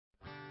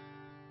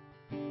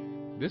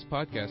This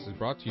podcast is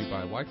brought to you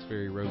by Whites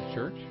Ferry Road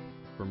Church.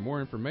 For more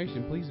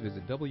information, please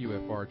visit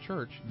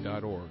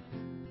wfrchurch.org.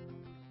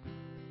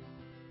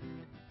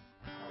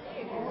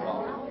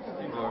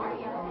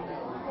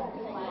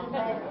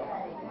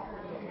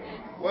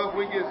 Well, if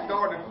we get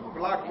started, we'd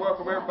like to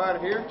welcome everybody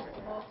here.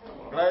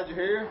 Glad you're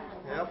here.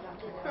 Yep.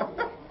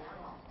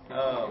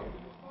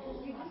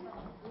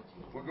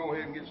 We'll go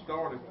ahead and get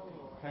started.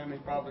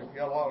 Tammy's probably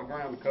got a lot of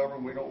ground to cover,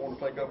 and we don't want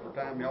to take up her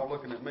time. Y'all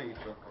looking at me,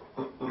 so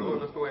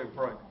let's go ahead and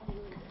pray.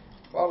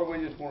 Father, we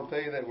just want to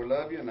tell you that we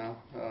love you. Now,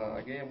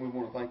 again, we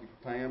want to thank you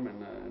for Pam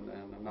and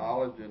the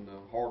knowledge and the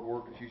hard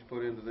work that she's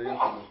put into this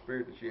and the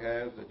spirit that she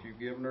has, that you've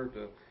given her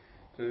to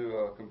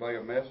convey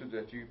a message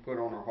that you put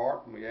on her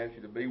heart. And we ask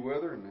you to be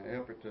with her and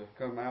help her to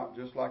come out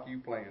just like you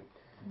planned.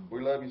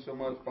 We love you so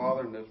much,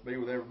 Father, and just be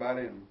with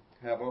everybody and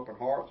have open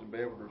hearts and be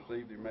able to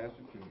receive your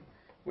message. And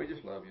we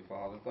just love you,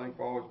 Father. Thank you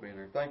for always being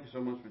there. Thank you so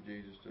much for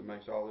Jesus that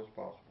makes all this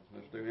possible.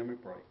 Let's do him we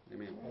pray.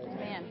 Amen.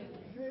 Amen.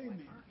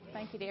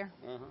 Thank you, dear.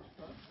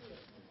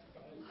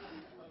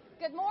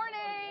 Good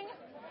morning.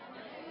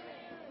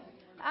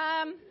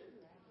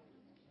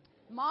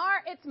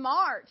 It's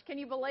March. Can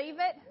you believe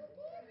it?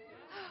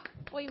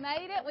 We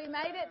made it. We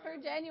made it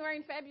through January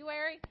and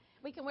February.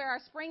 We can wear our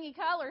springy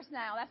colors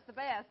now. That's the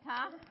best,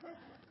 huh?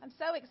 I'm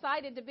so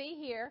excited to be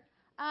here.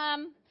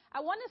 I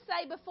want to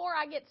say before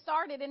I get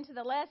started into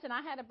the lesson,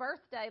 I had a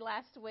birthday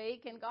last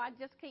week, and God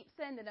just keeps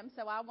sending them,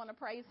 so I want to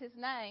praise His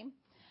name.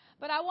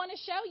 But I want to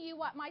show you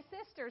what my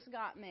sisters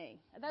got me.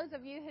 Those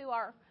of you who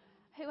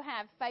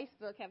have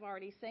Facebook have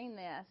already seen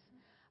this.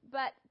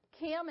 But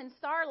Kim and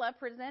Starla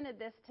presented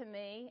this to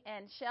me,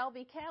 and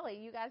Shelby Kelly,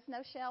 you guys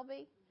know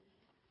Shelby,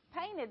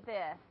 painted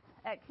this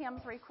at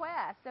Kim's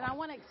request. And I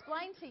want to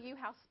explain to you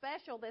how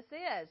special this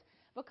is,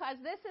 because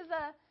this is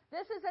a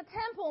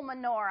temple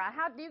menorah.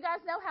 How do you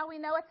guys know how we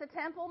know it's a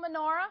temple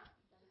menorah?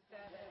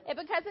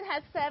 Because it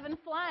has 7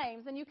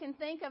 flames, and you can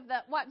think of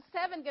what's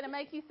 7 going to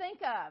make you think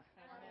of?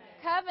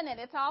 Covenant.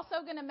 It's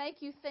also going to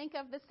make you think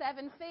of the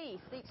 7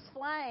 feasts. Each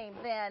flame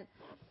then,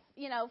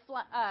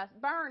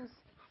 burns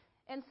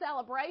in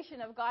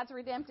celebration of God's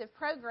redemptive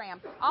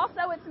program.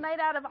 Also, it's made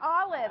out of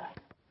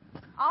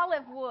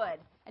olive wood.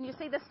 And you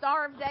see the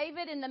Star of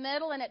David in the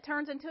middle, and it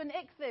turns into an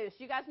ichthus.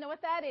 You guys know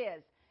what that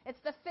is?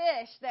 It's the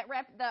fish that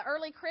the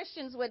early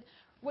Christians would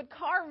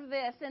carve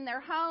this in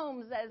their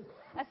homes as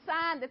a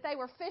sign that they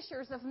were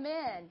fishers of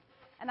men.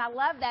 And I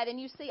love that. And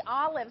you see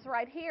olives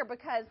right here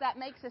because that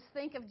makes us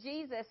think of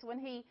Jesus when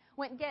he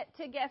went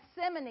to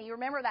Gethsemane. You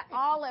remember that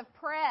olive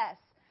press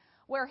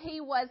where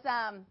he was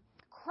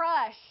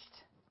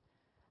crushed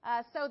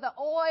so the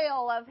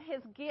oil of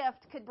his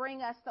gift could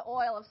bring us the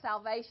oil of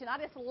salvation. I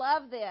just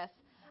love this.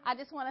 I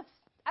just wanted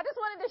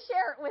to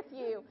share it with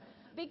you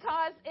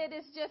because it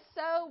is just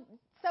so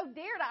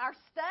dear to our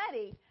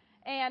study.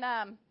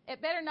 And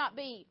it better not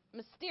be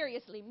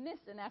mysteriously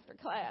missing after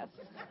class.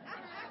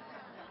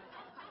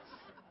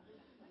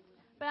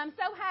 But I'm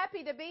so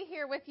happy to be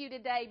here with you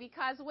today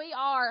because we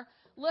are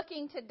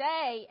looking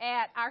today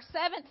at our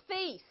 7th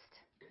feast.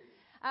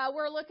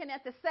 We're looking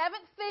at the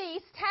 7th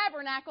feast,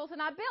 Tabernacles, and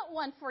I built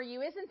one for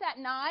you. Isn't that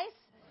nice?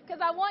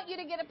 Because I want you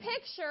to get a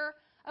picture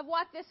of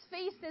what this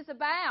feast is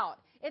about.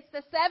 It's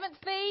the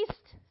 7th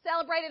feast,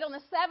 celebrated on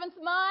the 7th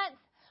month,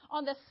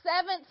 on the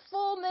 7th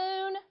full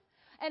moon,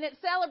 and it's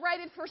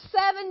celebrated for 7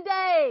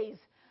 days.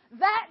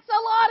 That's a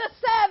lot of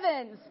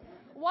 7s.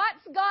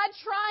 What's God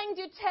trying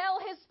to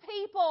tell His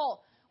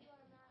people?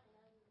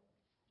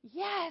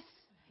 Yes,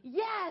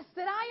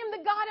 that I am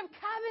the God of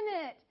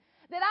covenant,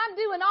 that I'm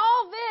doing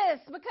all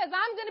this because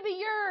I'm going to be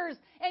yours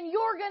and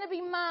you're going to be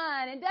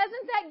mine. And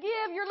doesn't that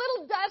give your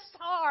little dust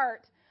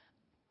heart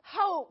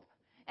hope?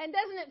 And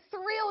doesn't it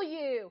thrill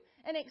you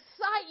and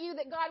excite you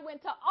that God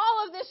went to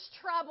all of this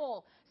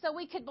trouble so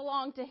we could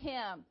belong to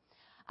Him?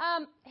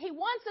 He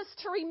wants us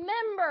to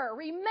remember.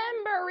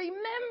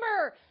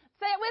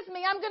 Say it with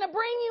me. I'm going to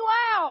bring you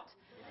out.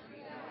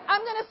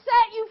 I'm going to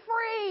set you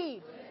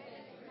free.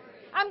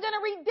 I'm going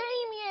to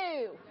redeem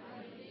you.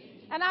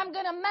 And I'm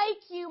going to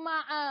make you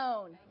my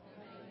own.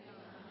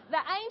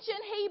 The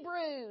ancient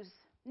Hebrews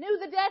knew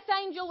the death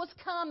angel was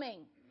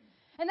coming.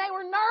 And they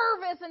were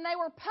nervous and they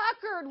were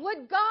puckered.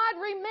 Would God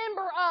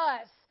remember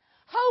us?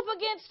 Hope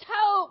against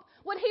hope.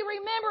 Would He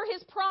remember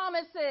His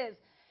promises?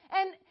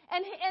 And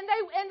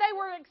they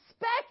were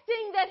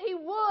expecting that He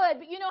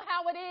would. But you know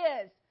how it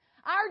is.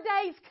 Our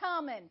day's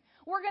coming.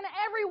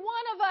 Every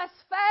one of us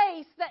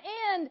face the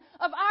end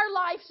of our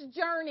life's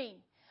journey.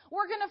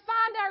 We're going to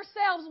find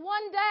ourselves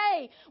one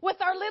day with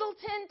our little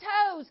 10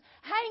 toes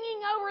hanging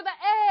over the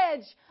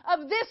edge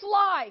of this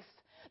life.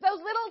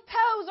 Those little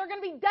toes are going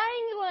to be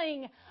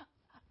dangling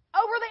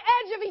over the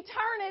edge of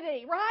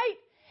eternity, right?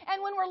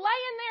 And when we're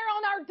laying there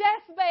on our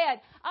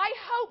deathbed, I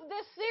hope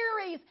this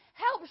series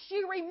helps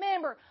you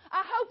remember.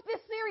 I hope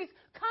this series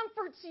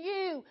comforts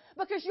you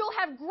because you'll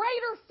have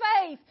greater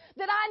faith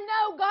that I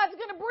know God's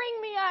going to bring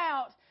me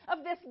out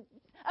of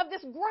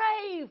this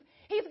grave.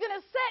 He's going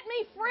to set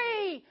me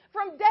free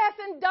from death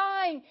and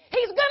dying.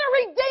 He's going to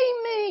redeem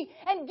me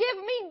and give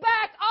me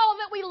back all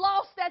that we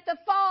lost at the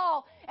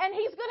fall. And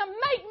He's going to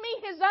make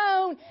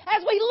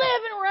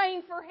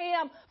for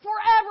Him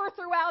forever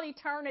throughout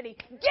eternity.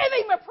 Give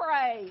Him a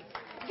praise.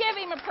 Give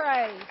Him a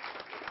praise.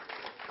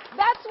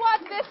 That's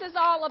what this is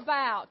all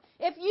about.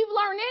 If you've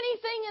learned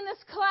anything in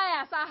this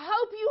class, I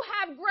hope you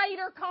have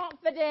greater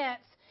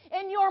confidence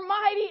in your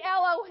mighty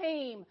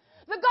Elohim,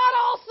 the God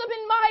awesome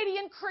and mighty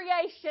in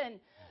creation,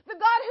 the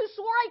God who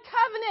swore a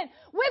covenant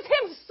with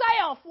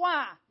Himself.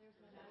 Why?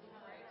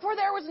 For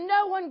there was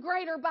no one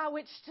greater by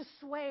which to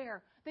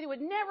swear that He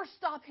would never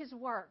stop His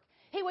work.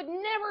 He would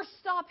never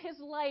stop His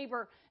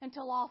labor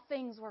until all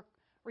things were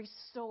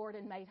restored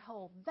and made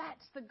whole.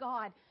 That's the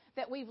God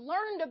that we've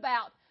learned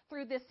about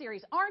through this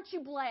series. Aren't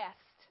you blessed?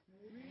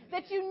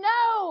 That you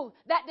know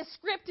that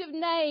descriptive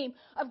name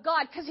of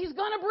God, because He's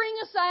going to bring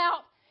us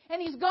out and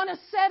He's going to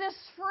set us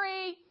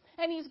free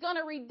and He's going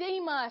to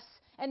redeem us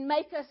and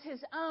make us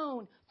His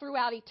own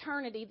throughout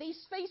eternity.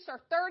 These feasts are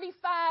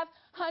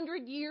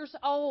 3,500 years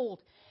old.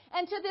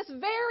 And to this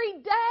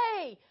very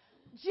day,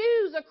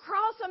 Jews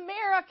across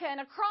America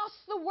and across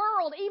the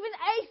world, even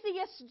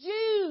atheist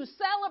Jews,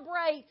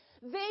 celebrate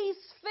these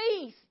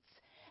feasts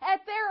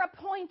at their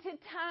appointed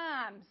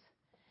times.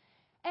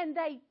 And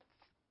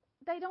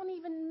they don't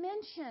even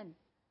mention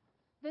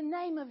the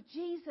name of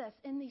Jesus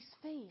in these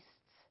feasts.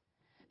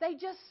 They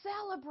just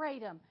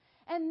celebrate Him.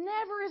 And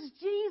never is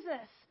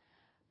Jesus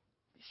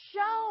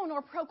shown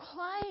or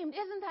proclaimed.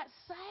 Isn't that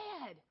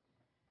sad?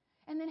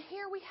 And then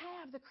here we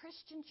have the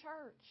Christian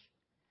church.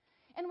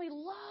 And we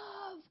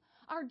love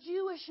our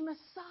Jewish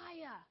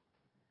Messiah.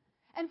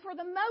 And for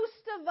the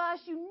most of us,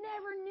 you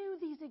never knew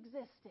these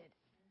existed.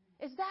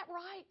 Is that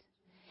right?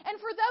 And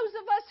for those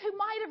of us who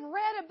might have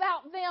read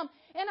about them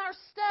in our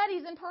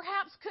studies and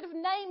perhaps could have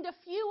named a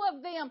few of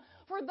them,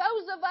 for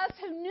those of us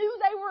who knew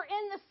they were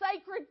in the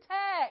sacred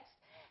text,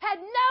 had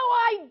no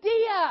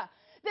idea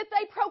that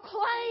they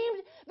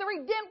proclaimed the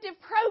redemptive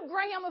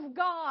program of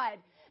God.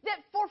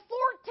 That for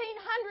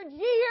 1,400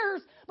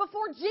 years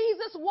before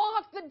Jesus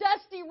walked the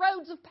dusty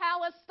roads of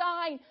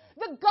Palestine,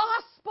 the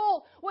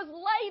gospel was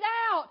laid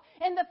out,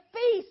 and the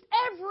feast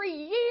every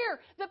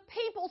year the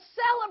people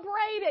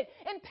celebrated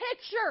and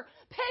picture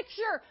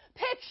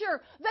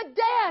the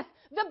death,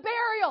 the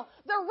burial,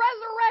 the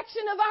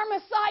resurrection of our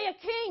Messiah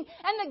King,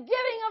 and the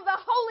giving of the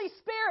Holy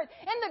Spirit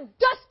in the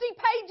dusty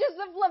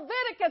pages of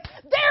Leviticus.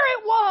 There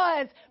it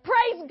was.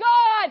 Praise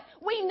God,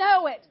 we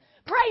know it.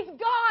 Praise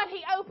God,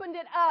 He opened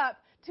it up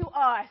to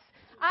us.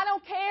 I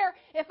don't care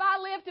if I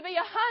live to be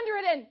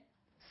 107.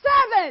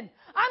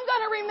 I'm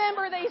going to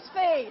remember these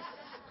feasts.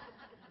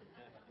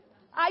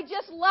 I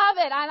just love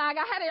it. And I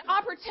had an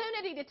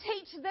opportunity to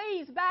teach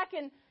these back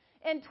in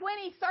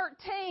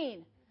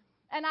 2013.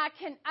 And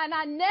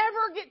I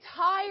never get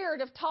tired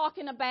of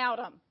talking about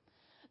them.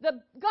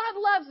 God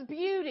loves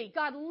beauty.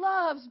 God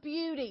loves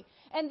beauty.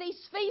 And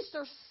these feasts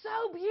are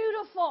so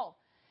beautiful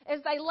as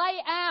they lay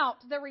out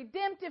the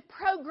redemptive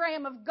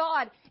program of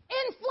God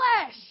in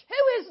flesh.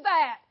 Who is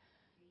that?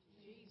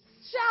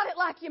 Jesus. Shout it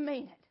like you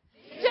mean it.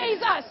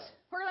 Jesus.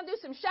 We're going to do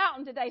some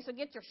shouting today, so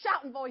get your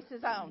shouting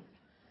voices on.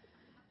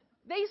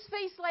 These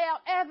feasts lay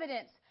out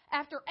evidence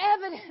after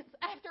evidence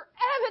after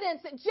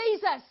evidence that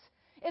Jesus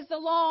is the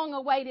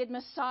long-awaited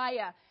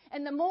Messiah.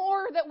 And the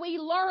more that we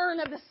learn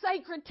of the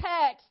sacred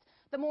text,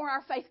 the more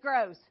our faith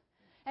grows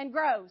and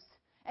grows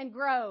and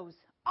grows.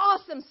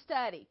 Awesome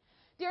study.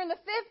 During the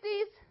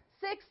 50s,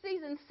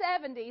 60s, and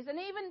 70s, and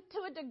even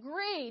to a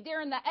degree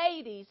during the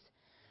 80s,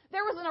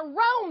 there was an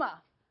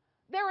aroma,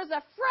 there was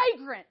a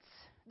fragrance,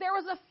 there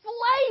was a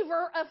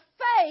flavor of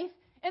faith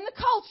in the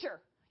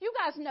culture. You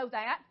guys know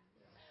that.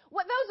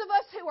 What those of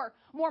us who are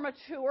more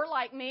mature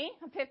like me,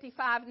 I'm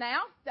 55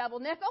 now, double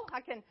nickel,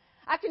 I can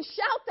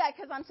shout that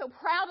because I'm so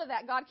proud of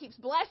that. God keeps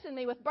blessing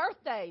me with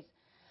birthdays.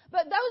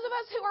 But those of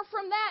us who are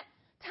from that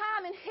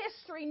time in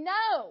history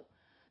know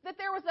that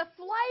there was a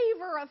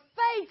flavor of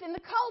faith in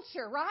the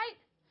culture, right?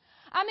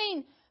 I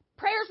mean,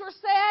 prayers were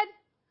said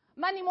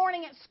Monday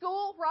morning at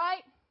school,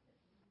 right?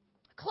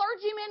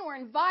 Clergymen were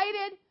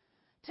invited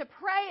to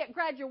pray at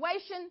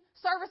graduation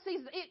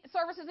services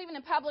even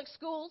in public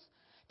schools.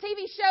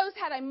 TV shows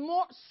had a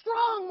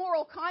strong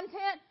moral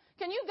content.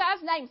 Can you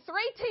guys name 3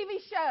 TV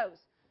shows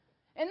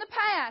in the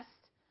past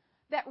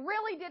that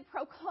really did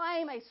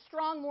proclaim a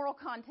strong moral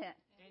content?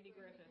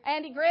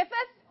 Andy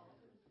Griffith?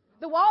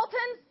 The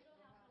Waltons?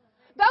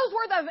 Those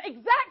were the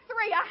exact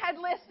 3 I had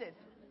listed.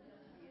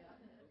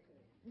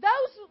 That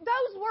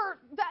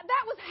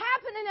was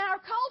happening in our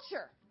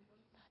culture.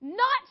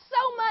 Not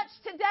so much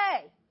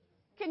today.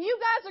 Can you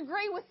guys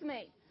agree with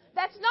me?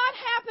 That's not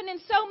happening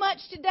so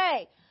much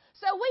today.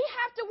 So we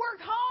have to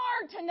work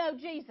hard to know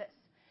Jesus.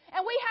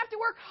 And we have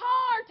to work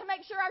hard to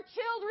make sure our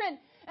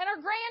children and our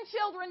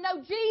grandchildren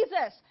know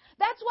Jesus.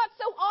 That's what's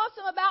so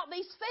awesome about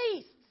these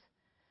feasts.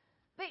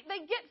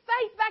 They get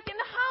faith back in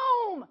the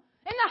home.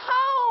 In the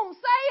home.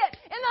 Say it.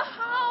 In the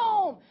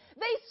home.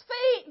 These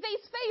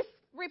feasts,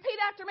 repeat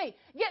after me.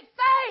 Get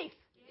faith.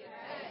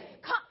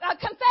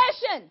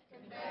 Confession.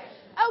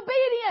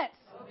 Obedience.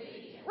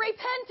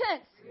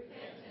 Repentance.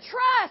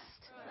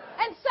 Trust.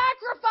 And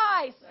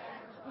sacrifice.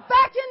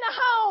 Back in the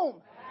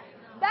home.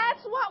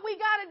 That's what we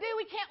got to do.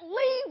 We can't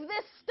leave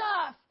this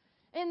stuff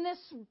in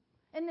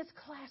this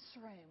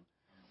classroom.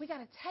 We got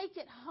to take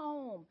it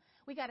home.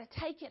 We got to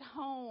take it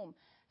home.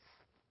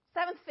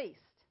 Seventh feast.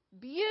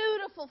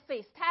 Beautiful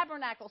feast.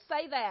 Tabernacle.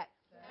 Say that.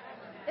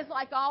 Tabernacle. It's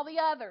like all the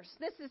others.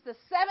 This is the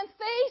seventh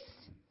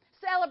feast,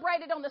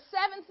 celebrated on the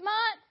seventh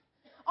month,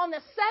 on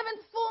the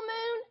seventh full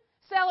moon,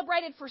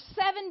 celebrated for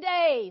 7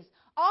 days.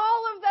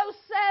 All of those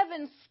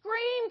sevens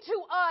scream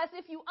to us.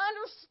 If you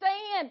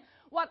understand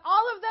what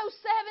all of those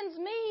sevens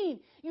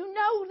mean, you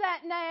know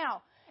that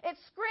now. It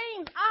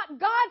screams,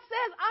 God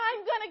says,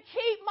 I'm going to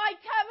keep my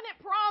covenant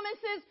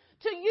promises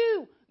to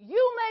you.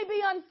 You may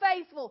be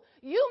unfaithful.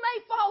 You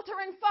may falter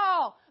and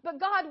fall, but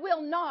God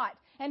will not.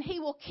 And He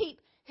will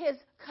keep His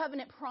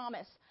covenant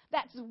promise.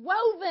 That's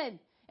woven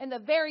in the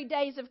very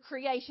days of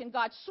creation.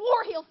 God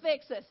swore He'll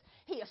fix us.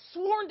 He has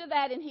sworn to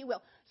that, and He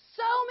will.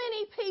 So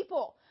many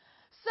people,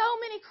 so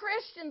many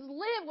Christians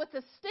live with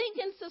the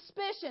stinking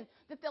suspicion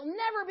that they'll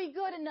never be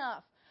good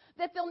enough,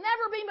 that they'll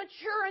never be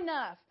mature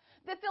enough,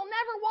 that they'll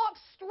never walk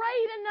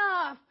straight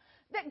enough,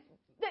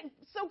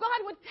 so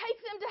God would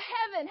take them to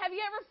heaven. Have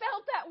you ever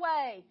felt that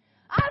way?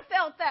 I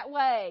felt that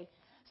way.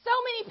 So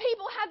many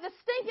people have the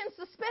stinking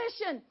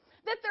suspicion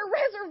that their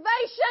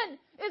reservation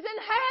is in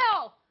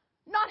hell,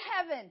 not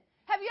heaven.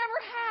 Have you ever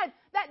had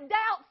that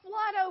doubt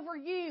flood over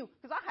you?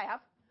 Because I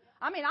have.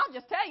 I mean, I'll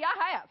just tell you,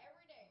 I have.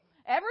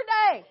 Every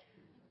day.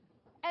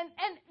 And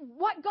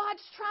what God's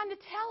trying to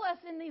tell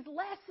us in these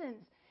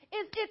lessons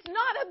is it's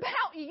not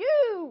about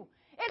you.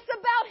 It's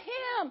about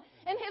Him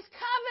and His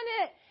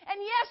covenant. And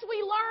yes, we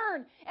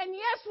learn. And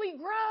yes, we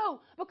grow.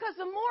 Because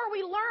the more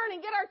we learn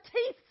and get our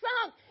teeth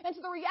sunk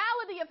into the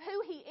reality of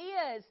who He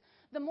is,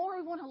 the more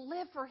we want to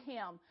live for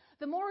Him.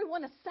 The more we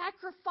want to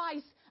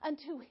sacrifice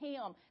unto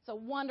Him. It's a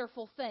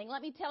wonderful thing.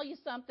 Let me tell you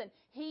something.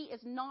 He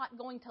is not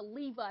going to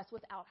leave us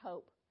without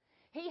hope.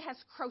 He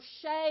has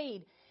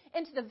crocheted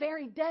into the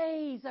very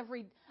days of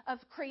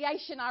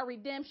creation our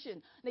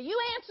redemption. Now you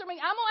answer me.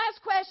 I'm going to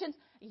ask questions.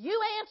 You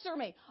answer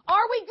me.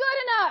 Are we good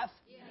enough?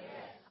 Yes.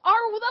 Are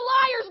the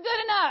liars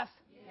good enough?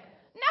 Yes.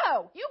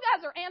 No. You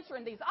guys are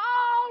answering these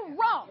all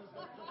wrong.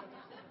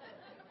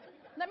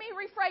 Let me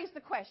rephrase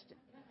the question.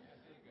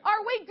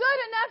 Are we good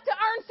enough to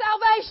earn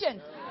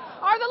salvation?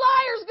 No. Are the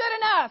liars good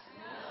enough?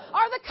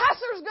 No. Are the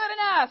cussers good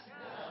enough?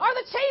 No. Are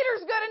the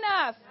cheaters good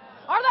enough?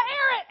 No. Are the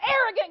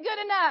arrogant good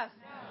enough?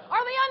 No.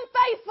 Are the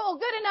unfaithful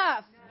good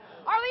enough?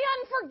 No. Are the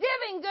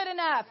unforgiving good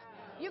enough?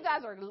 No. You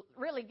guys are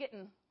really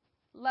getting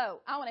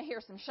low. I want to hear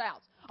some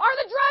shouts. Are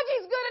the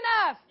druggies good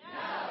enough?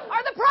 No.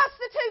 Are the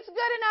prostitutes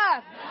good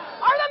enough?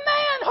 No. Are the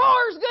man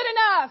whores good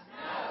enough?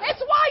 No.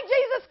 It's why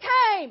Jesus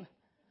came.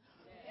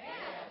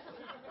 Yes.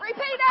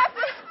 Repeat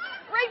after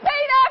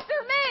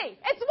me.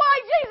 It's why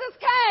Jesus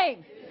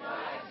came.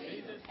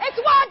 It's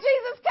why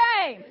Jesus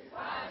came.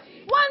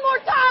 One more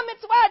time.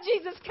 It's why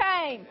Jesus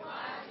came.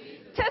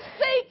 To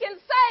seek and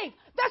save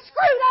the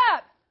screwed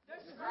up,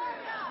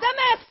 the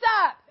messed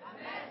up,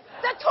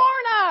 the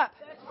torn up,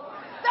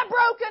 the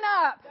broken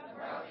up.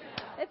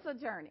 It's a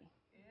journey.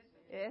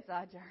 It's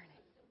a journey.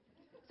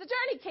 It's a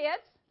journey,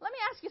 kids. Let me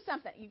ask you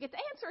something. You get to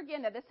answer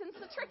again. Now, this is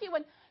a tricky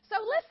one.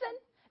 So listen.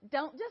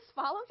 Don't just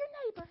follow your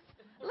neighbor.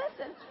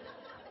 Listen.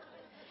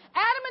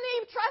 Adam and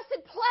Eve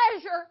trusted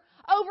pleasure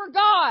over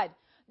God.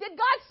 Did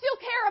God still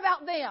care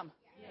about them?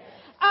 Yes.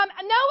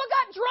 Noah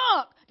got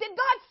drunk. Did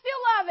God still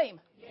love him?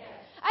 Yes.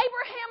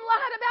 Abraham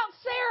lied about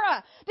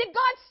Sarah. Did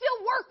God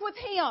still work with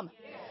him?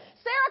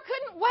 Yes. Sarah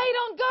couldn't wait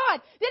on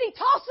God. Did He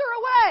toss her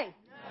away?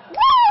 No.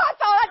 Woo! I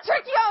thought I'd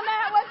trick you on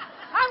that one.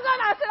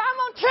 I said, I'm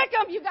going to trick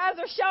them. You guys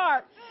are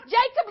sharp.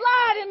 Jacob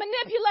lied and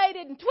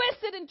manipulated and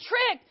twisted and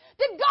tricked.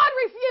 Did God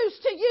refuse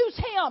to use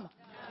him?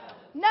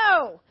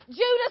 No.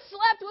 Judah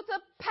slept with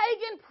a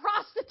pagan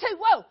prostitute.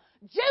 Whoa.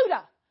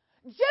 Judah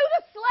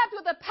slept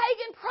with a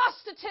pagan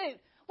prostitute.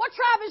 What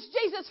tribe is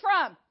Jesus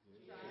from?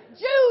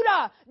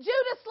 Judah.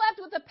 Judah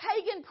slept with a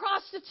pagan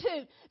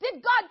prostitute.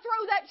 Did God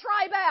throw that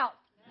tribe out?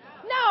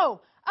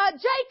 No.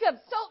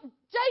 Jacob's son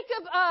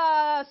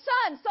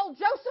sold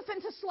Joseph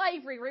into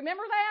slavery.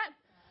 Remember that?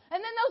 And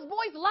then those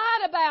boys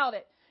lied about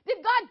it. Did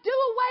God do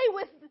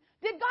away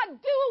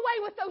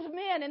with those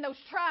men and those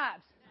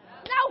tribes?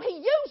 No,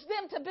 He used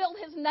them to build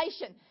His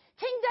nation.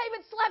 King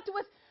David slept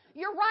with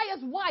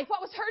Uriah's wife.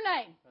 What was her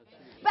name?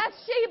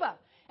 Bathsheba.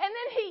 And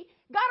then he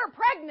got her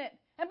pregnant.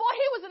 And boy,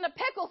 he was in a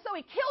pickle, so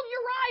he killed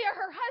Uriah,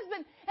 her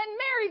husband, and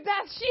married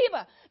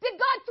Bathsheba. Did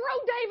God throw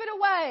David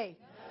away?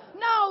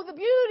 No, the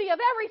beauty of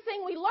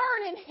everything we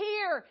learn and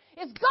hear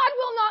is God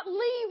will not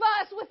leave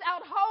us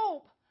without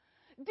hope.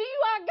 Do you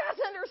guys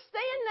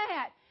understand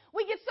that?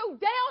 We get so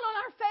down on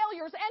our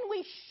failures, and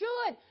we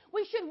should.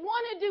 We should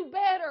want to do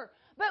better.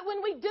 But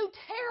when we do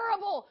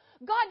terrible,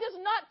 God does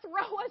not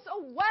throw us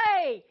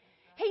away.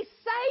 He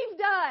saved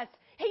us.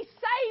 He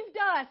saved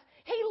us.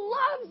 He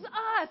loves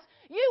us.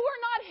 You were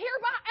not here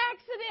by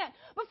accident.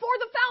 Before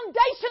the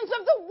foundations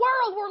of the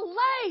world were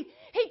laid,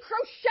 He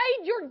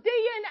crocheted your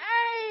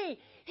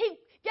DNA.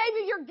 He gave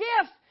you your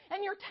gifts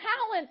and your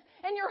talents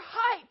and your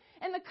height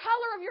and the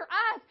color of your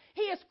eyes.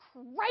 He is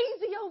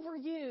crazy over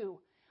you.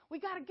 We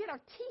got to get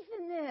our teeth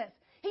in this.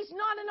 He's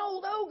not an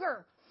old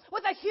ogre.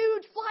 with a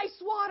huge fly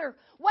swatter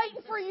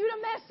waiting for you to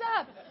mess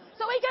up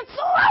so He can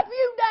slap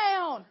you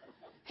down.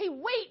 He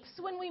weeps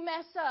when we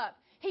mess up.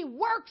 He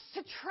works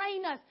to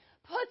train us,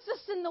 puts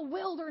us in the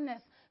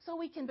wilderness so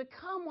we can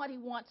become what He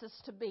wants us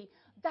to be.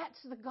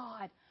 That's the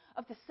God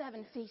of the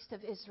 7 feasts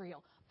of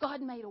Israel.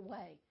 God made a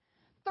way.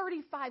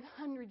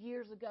 3,500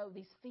 years ago,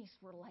 these feasts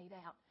were laid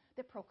out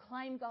that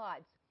proclaim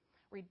God's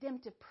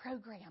redemptive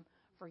program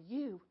for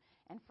you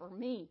and for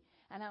me.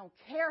 And I don't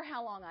care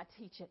how long I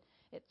teach it,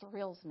 it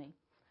thrills me.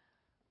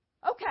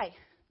 Okay,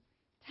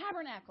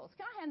 tabernacles.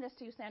 Can I hand this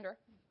to you, Sandra?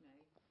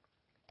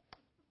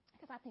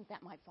 Because I think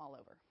that might fall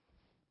over.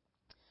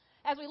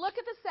 As we look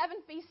at the 7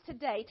 feasts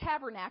today,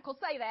 tabernacles,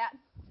 say that.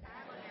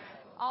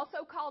 Tabernacle.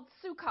 Also called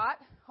Sukkot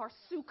or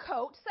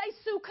Sukkot. Say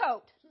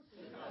Sukkot.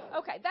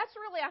 Okay, that's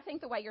really, I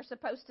think, the way you're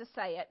supposed to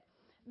say it.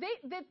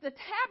 The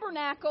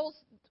tabernacles,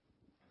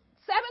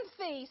 7th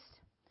feast,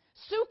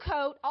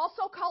 Sukkot,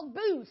 also called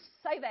Booths.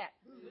 Say that.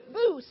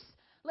 Booths.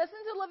 Listen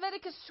to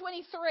Leviticus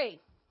 23.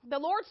 The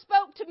Lord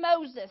spoke to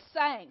Moses,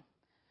 saying,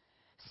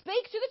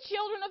 Speak to the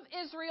children of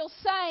Israel,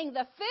 saying,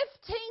 the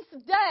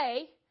 15th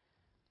day,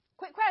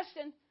 quick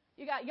question,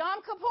 you got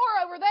Yom Kippur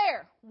over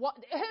there.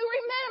 Who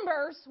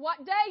remembers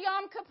what day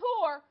Yom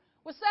Kippur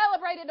was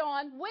celebrated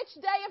on? Which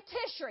day of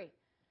Tishri?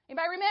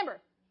 Anybody remember?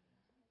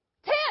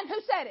 10. Who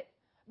said it?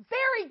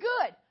 Very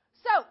good.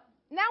 So,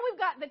 now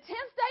we've got the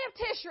 10th day of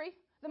Tishri,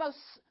 the most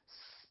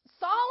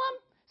solemn,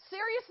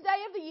 serious day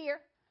of the year.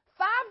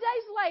 5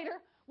 days later,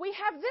 we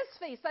have this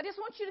feast. I just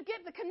want you to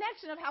get the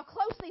connection of how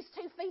close these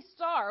two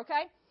feasts are,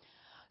 okay?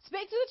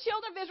 Speak to the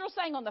children of Israel,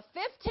 saying, On the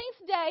 15th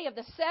day of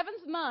the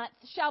 7th month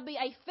shall be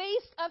a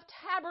feast of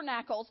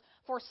tabernacles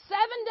for 7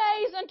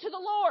 days unto the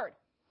Lord.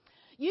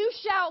 You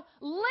shall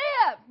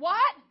live,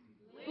 what?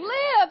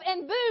 Live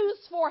in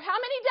booths for how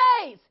many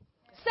days?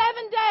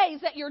 7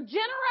 days, that your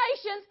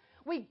generations,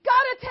 we've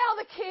got to tell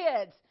the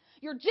kids,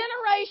 your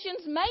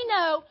generations may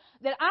know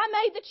that I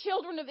made the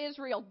children of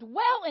Israel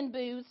dwell in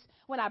booths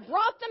when I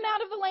brought them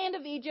out of the land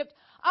of Egypt.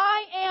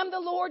 I am the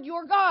Lord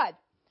your God.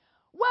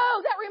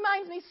 Whoa, that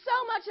reminds me so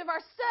much of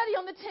our study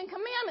on the 10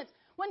 Commandments.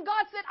 When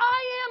God said, I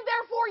am,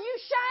 therefore you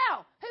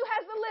shall. Who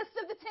has the list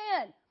of the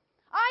 10?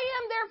 I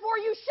am, therefore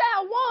you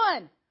shall.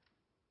 1.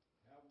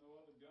 Have no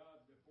other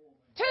gods before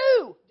me.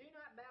 2. Do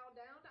not bow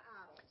down to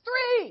idols.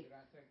 3. Do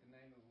not take the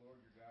name of the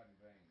Lord your God in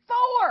vain.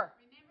 4.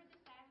 Remember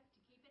the Sabbath to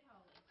keep it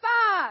holy.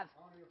 5.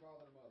 Honor your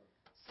father and mother.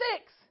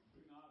 6.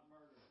 Do not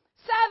murder.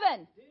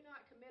 7. Do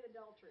not commit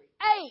adultery.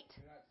 8.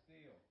 Do not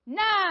steal. 9.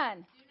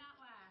 Do not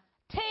lie.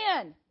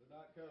 10. Do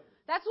not covet.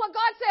 That's what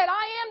God said.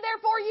 I am,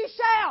 therefore you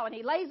shall. And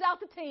He lays out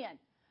the 10.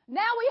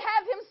 Now we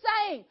have Him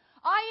saying,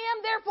 I am,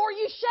 therefore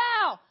you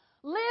shall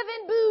live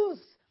in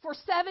booths for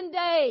 7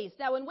 days.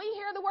 Now when we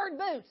hear the word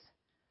booths,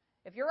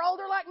 if you're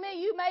older like me,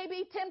 you may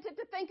be tempted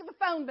to think of a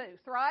phone booth,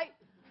 right?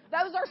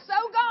 Those are so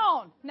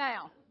gone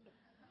now.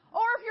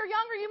 Or if you're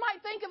younger, you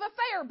might think of a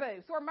fair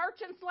booth where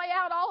merchants lay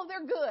out all of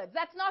their goods.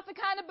 That's not the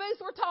kind of booth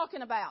we're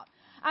talking about.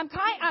 I'm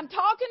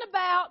talking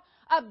about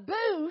a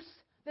booth.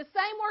 The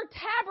same word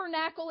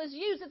tabernacle is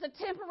used as a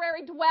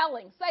temporary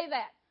dwelling. Say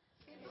that.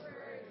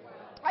 Temporary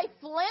dwelling. A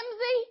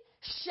flimsy,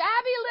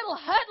 shabby little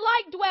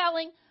hut-like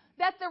dwelling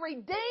that the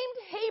redeemed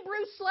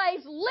Hebrew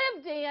slaves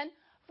lived in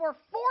for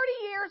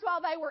 40 years while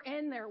they were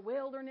in their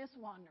wilderness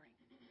wandering.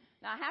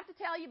 Now, I have to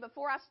tell you,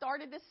 before I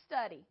started this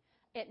study,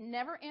 it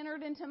never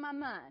entered into my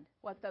mind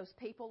what those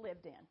people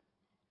lived in.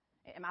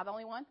 Am I the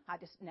only one? I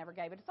just never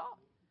gave it a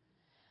thought.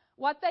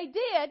 What they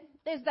did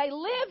is they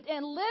lived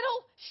in little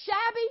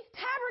shabby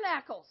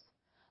tabernacles,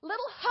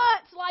 little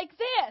huts like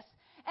this.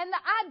 And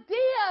the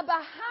idea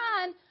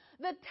behind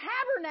the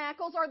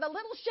tabernacles or the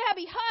little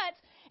shabby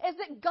huts is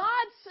that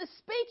God is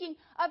speaking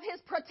of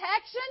His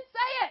protection,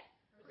 say it,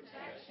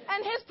 Protection. and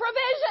His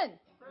provision.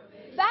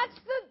 Provision. That's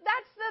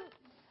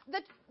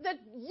the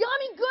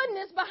yummy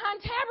goodness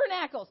behind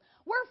tabernacles.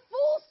 We're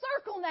full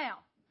circle now.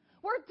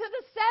 We're to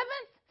the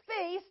 7th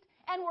feast,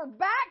 and we're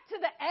back to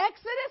the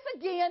Exodus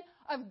again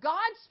of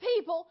God's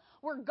people,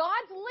 where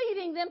God's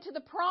leading them to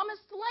the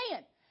promised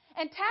land.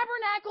 And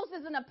tabernacles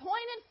is an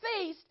appointed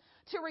feast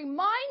to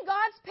remind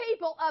God's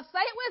people of,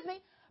 say it with me,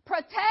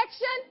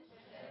 protection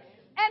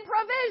and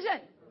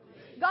provision.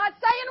 God's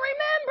saying,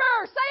 remember,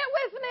 say it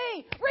with me,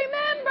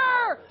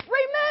 remember,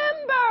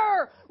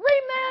 remember,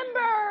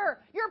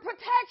 remember. Your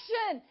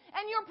protection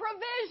and your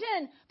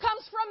provision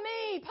comes from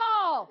me,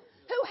 Paul,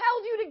 who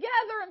held you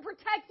together and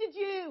protected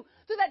you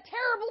through that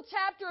terrible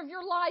chapter of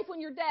your life when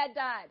your dad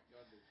died.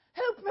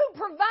 Who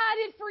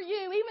provided for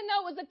you, even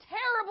though it was a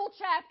terrible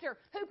chapter,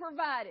 who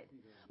provided?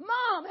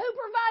 Mom, who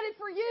provided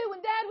for you when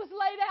Dad was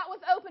laid out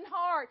with open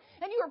heart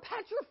and you were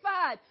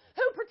petrified?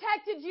 Who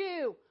protected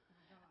you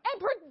and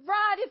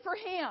provided for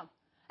him?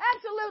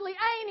 Absolutely.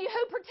 Amy,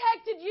 who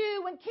protected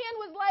you when Ken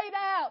was laid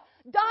out,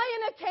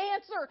 dying of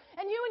cancer,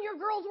 and you and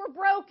your girls were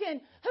broken?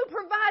 Who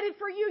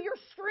provided for you your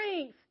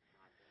strength?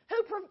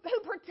 Who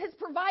is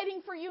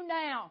providing for you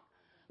now?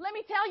 Let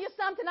me tell you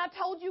something I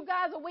told you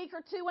guys a week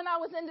or two when I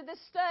was into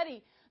this study.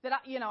 that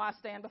I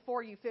stand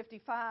before you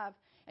 55,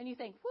 and you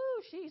think,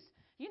 whoo, she's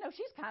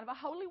kind of a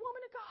holy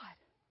woman of God.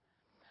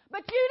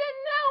 But you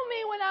didn't know me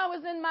when I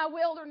was in my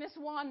wilderness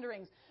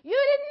wanderings. You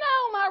didn't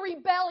know my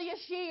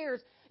rebellious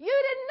years. You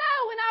didn't know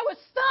when I was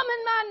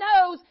thumbing my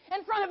nose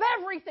in front of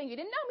everything. You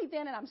didn't know me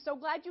then, and I'm so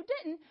glad you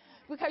didn't,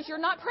 because you're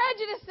not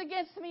prejudiced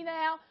against me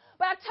now.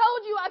 But I told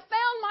you I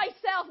found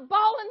myself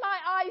bawling my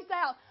eyes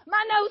out,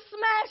 my nose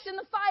smashed in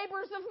the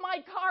fibers of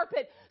my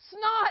carpet,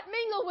 snot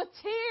mingled with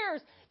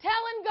tears,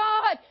 telling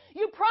God,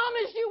 you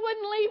promised you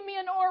wouldn't leave me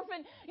an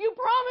orphan. You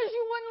promised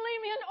you wouldn't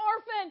leave me an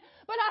orphan.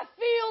 But I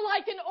feel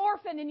like an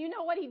orphan. And you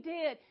know what He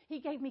did? He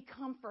gave me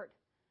comfort.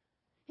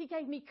 He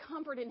gave me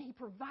comfort, and He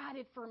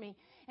provided for me,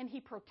 and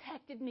He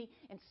protected me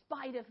in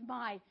spite of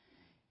my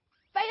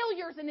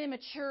failures and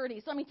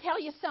immaturities. Let me tell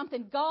you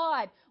something.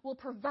 God will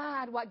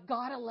provide what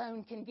God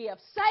alone can give.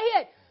 Say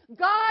it.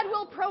 God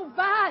will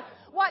provide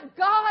what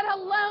God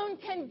alone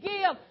can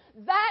give.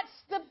 That's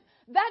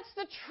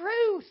the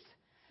truth.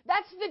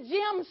 That's the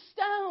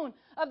gemstone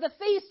of the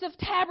Feast of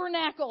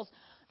Tabernacles.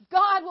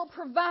 God will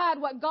provide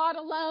what God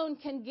alone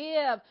can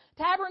give.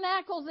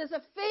 Tabernacles is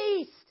a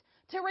feast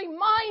to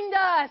remind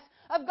us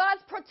of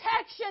God's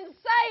protection.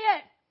 Say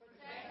it.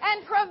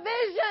 And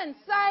provision.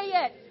 Say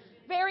it.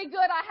 Very good.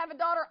 I have a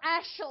daughter,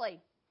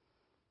 Ashley.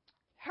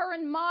 Her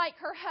and Mike,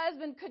 her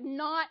husband, could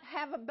not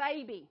have a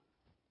baby.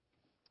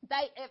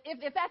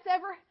 If that's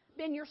ever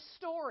been your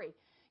story,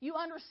 you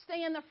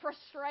understand the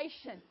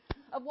frustration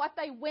of what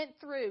they went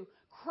through.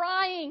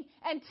 Crying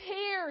and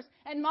tears.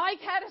 And Mike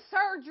had a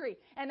surgery.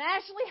 And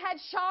Ashley had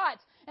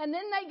shots. And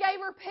then they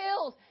gave her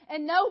pills.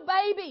 And no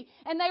baby.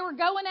 And they were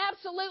going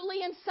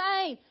absolutely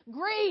insane.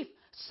 Grief,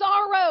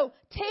 sorrow,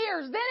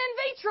 tears. Then in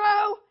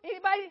vitro.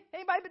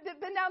 Anybody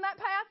been down that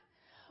path?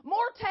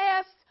 More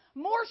tests,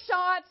 more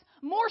shots,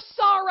 more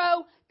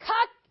sorrow,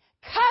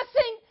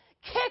 cussing,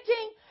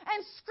 kicking,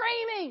 and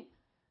screaming.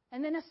 And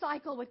then a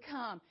cycle would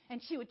come,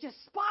 and she would just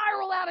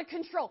spiral out of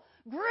control,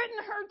 gritting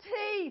her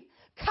teeth,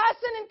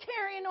 cussing and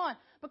carrying on,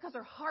 because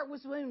her heart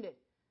was wounded.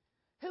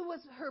 Who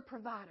was her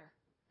provider?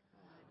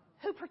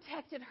 Who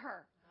protected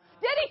her?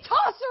 Did He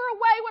toss her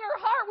away when her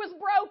heart was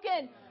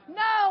broken?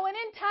 No, and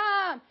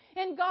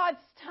in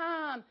God's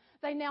time,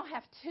 they now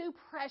have two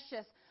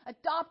precious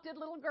adopted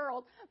little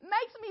girls.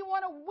 Makes me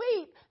want to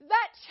weep.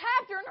 That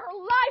chapter in her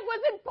life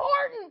was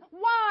important.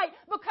 Why?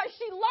 Because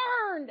she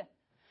learned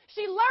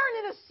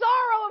in the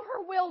sorrow of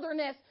her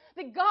wilderness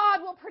that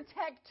God will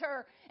protect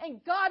her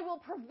and God will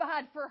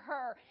provide for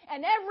her.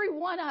 And every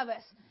one of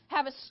us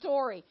have a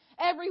story.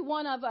 Every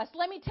one of us.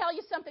 Let me tell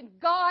you something.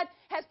 God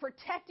has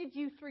protected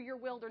you through your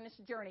wilderness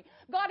journey.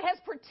 God has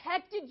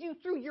protected you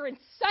through your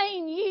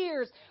insane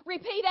years.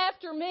 Repeat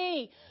after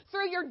me.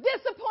 Through your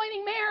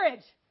disappointing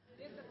marriage.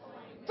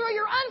 Through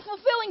your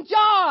unfulfilling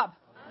job.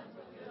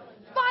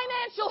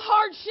 Financial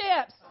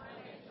hardships.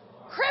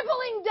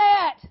 Crippling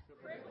debt.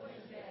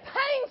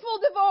 Painful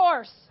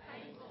divorce.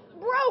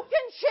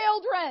 Broken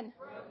children.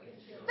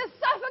 The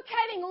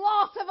suffocating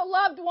loss of a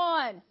loved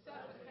one.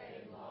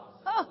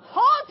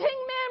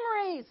 Haunting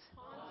memories.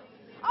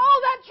 Oh,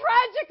 that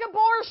tragic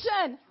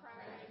abortion.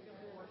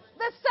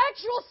 The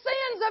sexual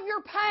sins of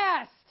your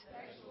past.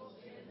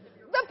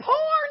 The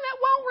porn that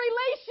won't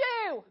release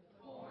you.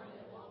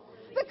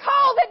 The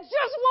call that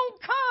just won't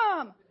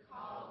come.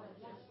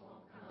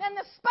 And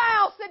the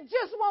spouse that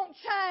just won't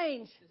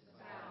change.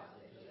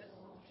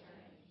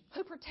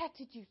 Who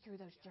protected you through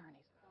those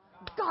journeys?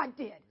 God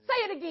did.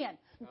 Say it again.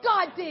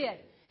 God did.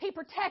 He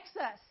protects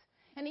us.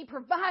 And He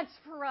provides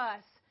for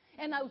us.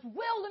 And those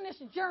wilderness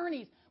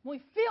journeys, we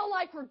feel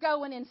like we're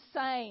going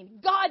insane.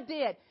 God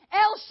did.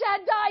 El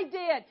Shaddai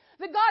did.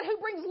 The God who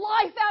brings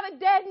life out of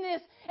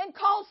deadness and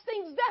calls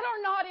things that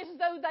are not as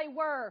though they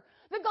were.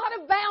 The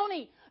God of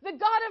bounty. The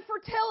God of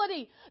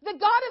fertility. The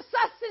God of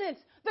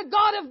sustenance. The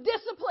God of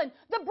discipline.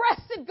 The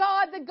breasted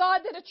God. The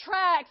God that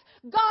attracts.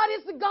 God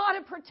is the God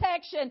of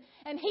protection.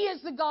 And He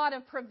is the God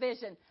of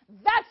provision.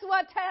 That's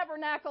what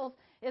Tabernacles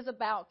is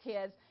about,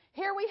 kids.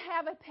 Here we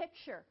have a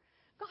picture.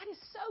 God is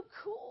so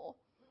cool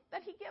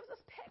that He gives us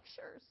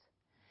pictures.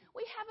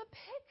 We have a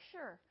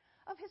picture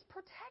of His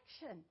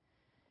protection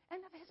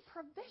and of His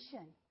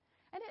provision.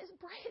 And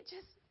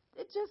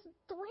it just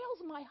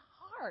thrills my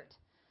heart.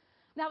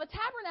 Now, the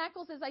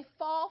Tabernacles is a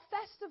fall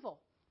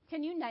festival. Can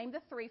you name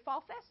the 3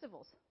 fall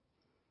festivals?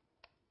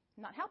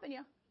 I'm not helping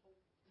you.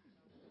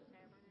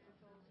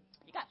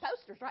 You got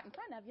posters right in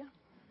front of you.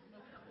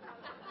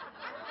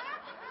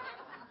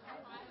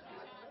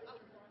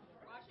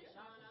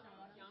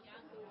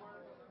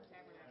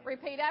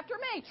 Repeat after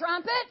me.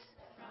 Trumpets.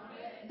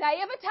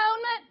 Day of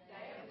Atonement.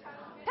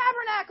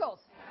 Tabernacles.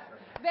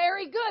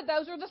 Very good.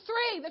 Those are the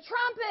 3. The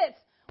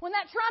trumpets. When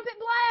that trumpet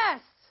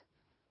blasts.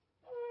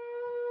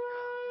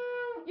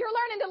 You're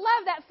learning to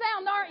love that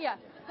sound, aren't you?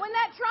 When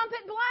that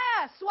trumpet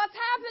blasts, what's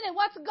happening?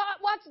 What's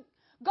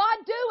God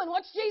doing?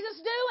 What's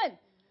Jesus doing?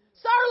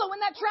 Sarla,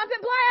 when that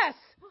trumpet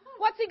blasts,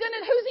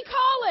 who's He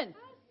calling?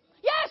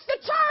 Yes, the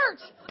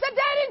church. The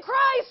dead in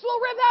Christ will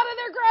rise out of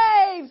their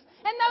graves.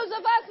 And those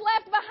of us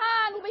left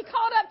behind will be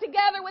caught up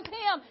together with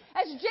Him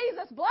as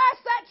Jesus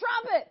blasts that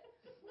trumpet.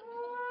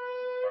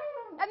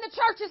 And the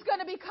church is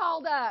going to be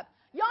called up.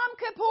 Yom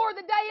Kippur,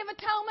 the Day of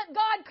Atonement,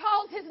 God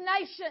calls His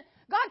nation.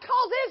 God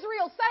calls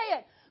Israel.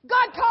 Say it.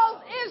 God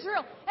calls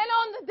Israel. And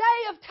on the Day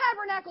of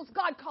Tabernacles,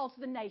 God calls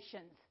the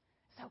nations.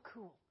 So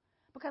cool.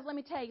 Because let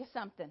me tell you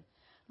something.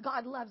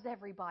 God loves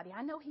everybody.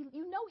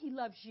 You know He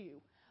loves you.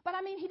 But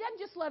I mean, He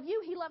doesn't just love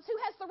you. He loves, who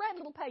has the red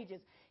little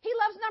pages? He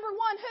loves number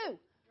one, who?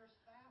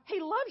 He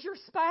loves your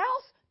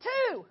spouse.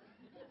 2.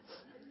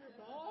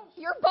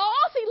 Your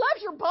boss. He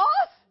loves your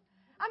boss.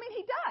 I mean,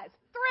 He does.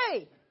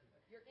 3.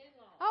 Your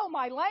in-laws. Oh,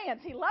 my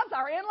lands. He loves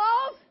our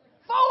in-laws.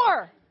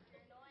 4.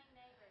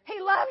 He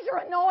loves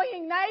your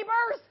annoying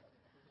neighbors.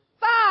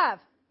 5.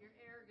 Your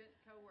arrogant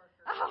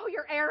coworker. Oh,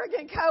 your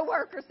arrogant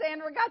coworker.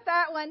 Sandra got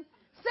that one.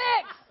 6.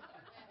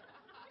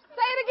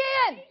 Say it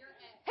again.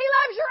 He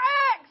loves your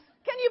ex.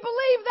 Can you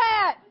believe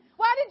that?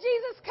 Why did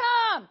Jesus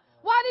come?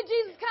 Why did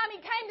Jesus come?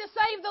 He came to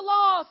save the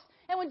lost.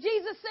 And when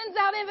Jesus sends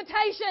out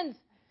invitations,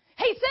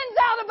 He sends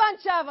out a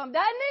bunch of them,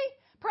 doesn't He?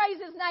 Praise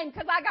His name,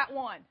 because I got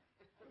one.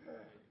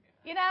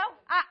 You know,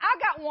 I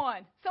got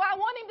one. So I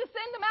want Him to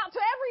send them out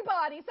to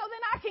everybody so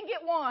then I can get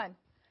one.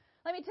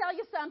 Let me tell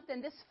you something.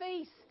 This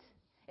feast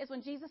is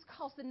when Jesus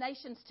calls the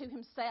nations to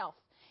Himself.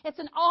 It's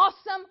an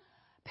awesome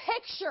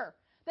picture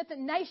that the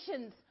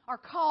nations are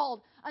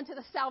called unto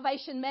the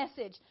salvation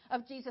message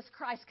of Jesus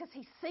Christ because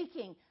He's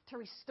seeking to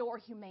restore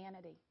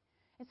humanity.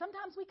 And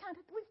sometimes we kind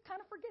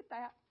of forget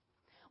that.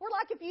 We're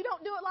like, if you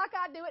don't do it like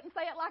I do it and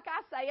say it like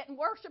I say it and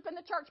worship in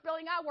the church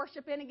building I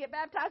worship in and get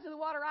baptized in the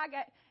water I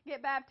get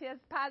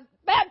baptized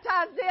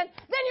in,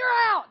 then you're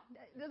out.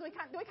 Do we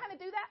kind of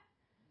do that?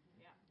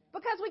 Yeah.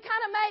 Because we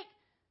kind of make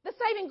the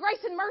saving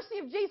grace and mercy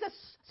of Jesus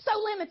so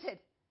limited.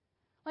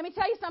 Let me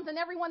tell you something.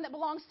 Everyone that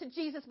belongs to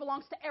Jesus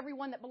belongs to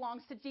everyone that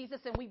belongs to Jesus,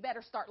 and we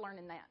better start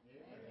learning that.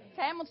 Yeah.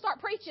 Okay, I'm going to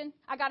start preaching.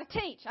 I got to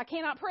teach. I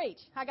cannot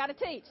preach. I got to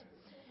teach.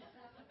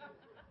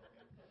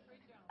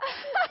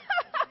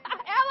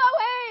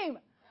 Elohim.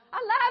 I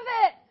love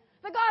it.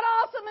 The God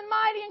awesome and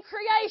mighty in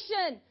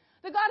creation.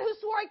 The God who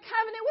swore a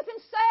covenant with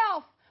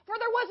Himself. For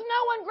there was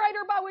no one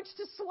greater by which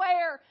to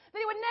swear that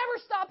He would never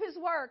stop His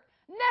work,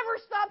 never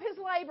stop His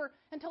labor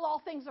until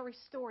all things are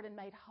restored and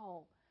made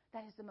whole.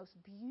 That is the most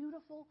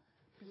beautiful,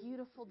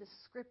 beautiful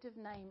descriptive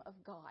name of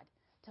God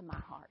to my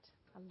heart.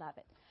 I love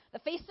it.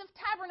 The Feast of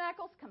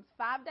Tabernacles comes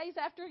 5 days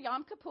after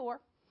Yom Kippur.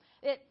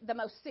 The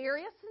most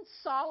serious and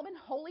solemn and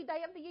holy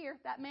day of the year.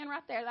 That man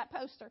right there, that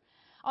poster.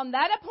 On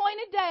that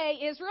appointed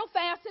day, Israel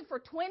fasted for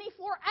 24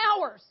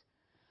 hours.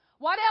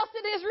 What else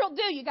did Israel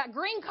do? You got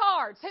green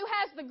cards. Who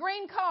has the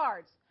green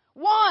cards?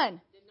 1.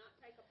 Did not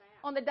take a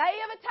bath. On the Day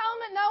of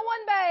Atonement, no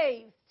one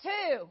bathed.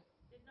 2.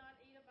 Did not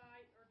eat a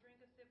bite or drink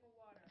a sip of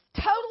water.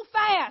 Total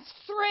fast.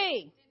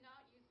 3. Did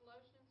not use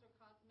lotions or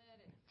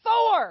cosmetics.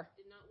 4.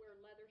 Did not wear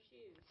leather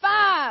shoes.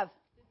 5.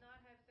 Did not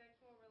have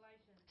sexual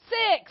relations.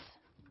 6.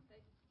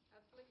 They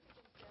afflicted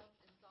themselves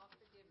and sought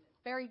forgiveness.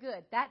 Very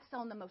good. That's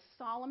on the most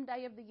solemn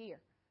day of the year.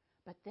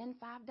 But then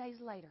 5 days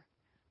later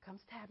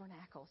comes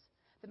Tabernacles,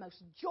 the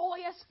most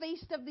joyous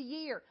feast of the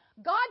year.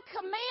 God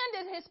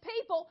commanded His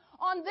people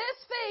on this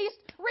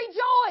feast,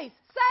 rejoice.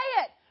 Say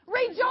it.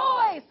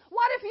 Rejoice.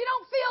 What if you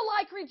don't feel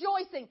like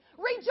rejoicing?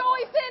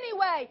 Rejoice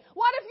anyway.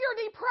 What if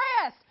you're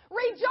depressed?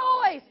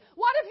 Rejoice.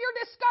 What if you're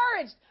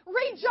discouraged?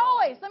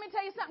 Rejoice. Let me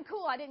tell you something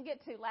cool I didn't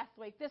get to last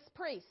week. This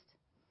priest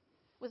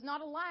was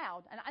not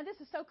allowed, and this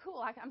is so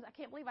cool, I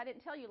can't believe I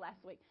didn't tell you last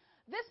week.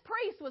 This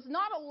priest was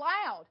not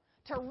allowed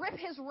to rip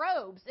his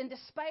robes in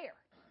despair.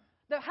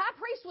 The high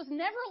priest was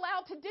never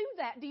allowed to do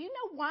that. Do you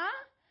know why?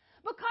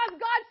 Because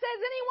God says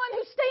anyone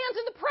who stands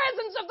in the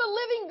presence of the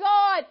living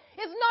God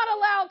is not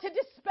allowed to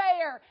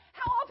despair.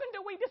 How often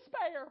do we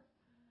despair?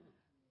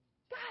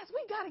 Guys,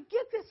 we got to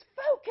get this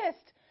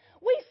focused.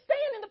 We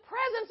stand in the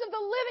presence of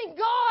the living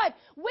God.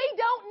 We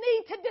don't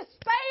need to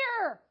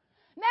despair.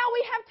 Now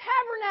we have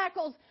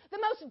Tabernacles,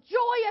 the most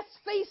joyous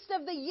feast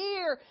of the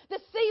year, the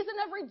season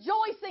of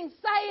rejoicing.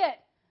 Say it.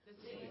 The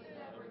season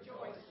of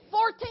rejoicing.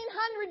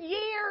 1,400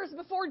 years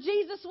before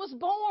Jesus was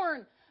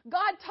born,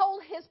 God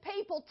told His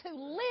people to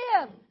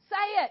live.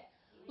 Say it.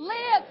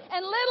 Live.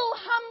 And little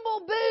humble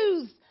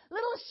booths,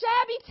 little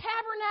shabby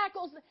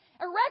tabernacles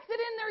erected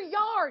in their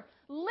yard.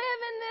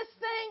 Live in this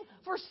thing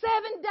for 7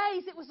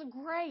 days. It was a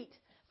great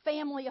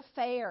family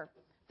affair.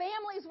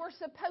 Families were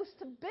supposed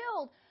to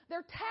build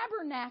their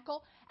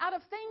tabernacle out of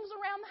things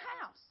around the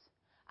house.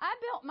 I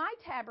built my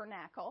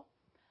tabernacle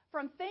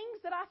from things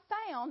that I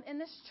found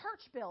in this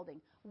church building,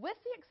 with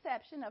the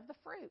exception of the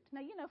fruit.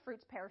 Now, you know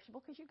fruit's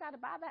perishable because you've got to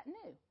buy that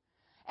new.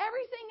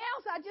 Everything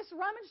else, I just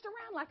rummaged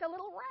around like a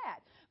little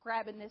rat,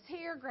 grabbing this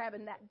here,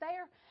 grabbing that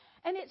there.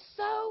 And it's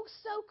so,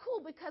 so cool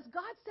because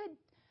God said,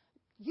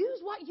 use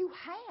what you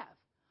have.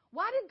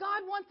 Why did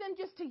God want them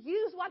just to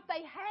use what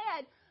they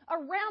had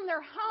around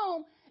their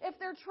home if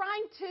they're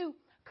trying to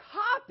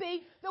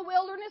copy the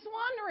wilderness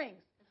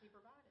wanderings? He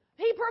provided.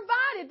 He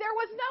provided. There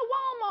was no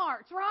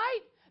Walmarts,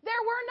 right?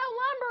 There were no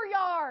lumber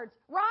yards,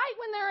 right,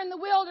 when they're in the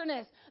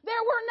wilderness.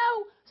 There were no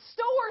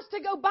stores to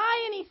go buy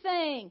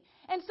anything.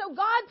 And so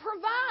God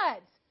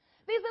provides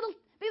these little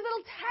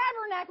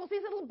tabernacles,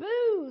 these little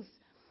booths.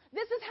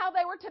 This is how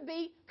they were to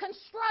be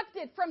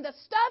constructed from the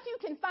stuff you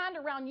can find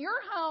around your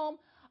home,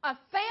 a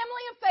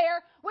family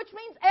affair, which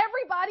means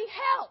everybody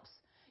helps.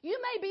 You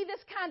may be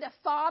this kind of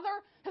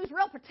father who's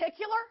real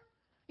particular,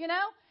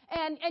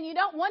 and you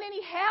don't want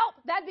any help.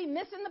 That'd be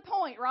missing the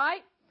point,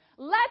 right?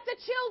 Let the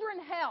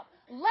children help.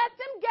 Let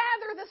them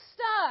gather the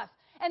stuff.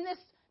 And this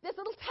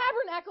little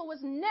tabernacle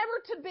was never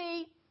to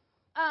be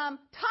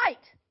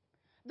tight.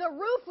 The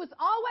roof was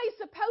always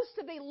supposed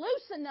to be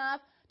loose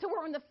enough to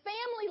where when the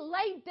family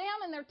laid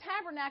down in their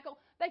tabernacle,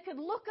 they could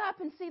look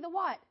up and see the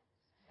what?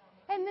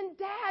 And then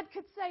Dad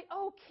could say,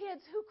 "Oh,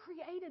 kids, who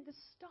created the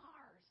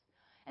stars?"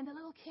 And the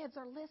little kids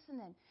are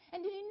listening.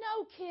 And did you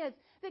know, kids,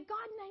 that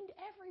God named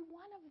every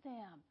one of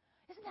them?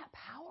 Isn't that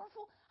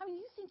powerful? I mean,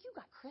 you think you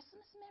got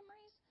Christmas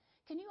memories?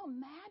 Can you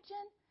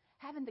imagine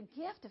having the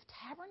gift of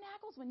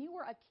tabernacles when you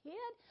were a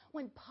kid?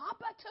 When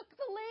Papa took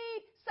the lead?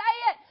 Say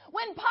it!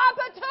 When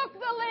Papa took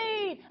the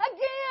lead!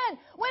 Again!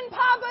 When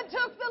Papa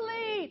took the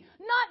lead!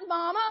 Not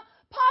Mama,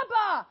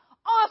 Papa!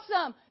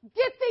 Awesome!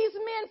 Get these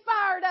men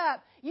fired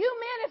up. You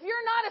men, if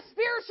you're not a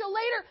spiritual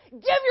leader,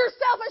 give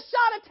yourself a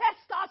shot of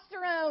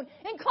testosterone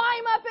and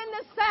climb up in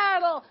the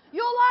saddle.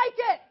 You'll like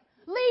it.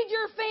 Lead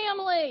your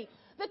family.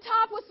 The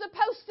top was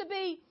supposed to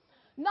be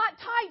not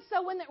tight,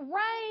 so when it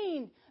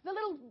rained, the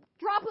little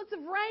droplets of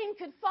rain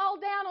could fall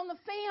down on the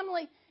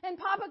family, and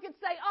Papa could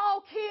say,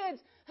 "Oh,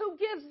 kids, who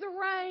gives the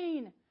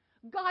rain?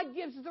 God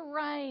gives the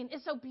rain."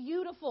 It's so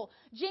beautiful.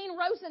 Jean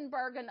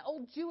Rosenberg, an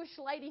old Jewish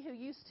lady who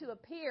used to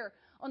appear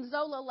on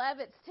Zola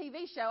Levitt's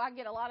TV show. I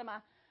get a lot of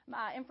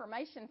my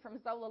information from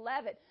Zola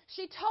Levitt.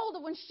 She told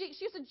that when she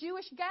was a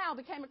Jewish gal,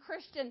 became a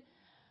Christian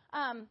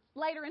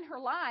later in her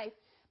life.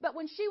 But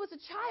when she was a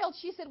child,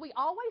 she said, we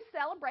always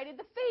celebrated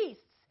the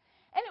feasts.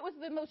 And it was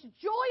the most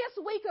joyous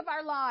week of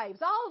our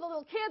lives. All of the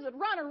little kids would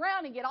run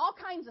around and get all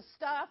kinds of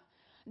stuff.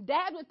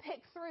 Dad would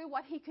pick through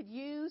what he could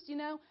use,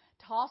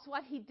 toss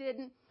what he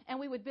didn't. And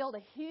we would build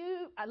a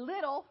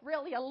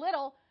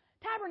little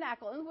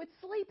tabernacle. And we would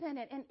sleep in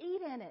it and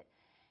eat in it.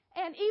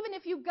 And even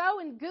if you go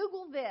and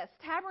Google this,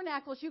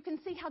 tabernacles, you can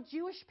see how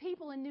Jewish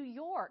people in New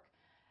York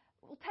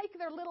will take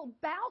their little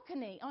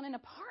balcony on an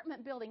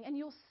apartment building and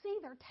you'll see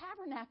their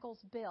tabernacles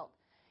built.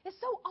 It's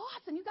so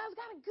awesome. You guys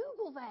got to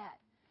Google that.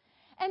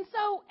 And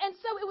so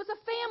it was a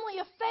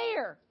family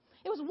affair.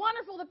 It was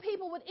wonderful that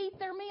people would eat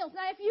their meals.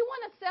 Now, if you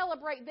want to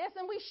celebrate this,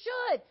 and we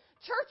should,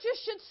 churches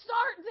should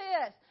start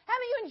this.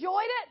 Haven't you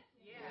enjoyed it?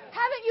 Yes.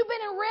 Haven't you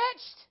been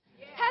enriched?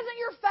 Yes. Hasn't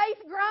your faith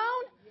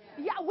grown?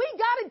 Yes. Yeah, we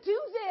got to do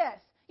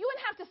this. You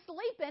wouldn't have to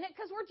sleep in it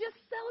because we're just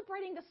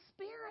celebrating the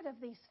spirit of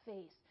these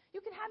feasts.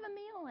 You can have a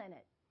meal in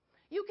it.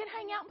 You can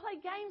hang out and play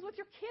games with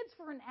your kids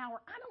for an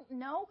hour. I don't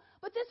know,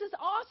 but this is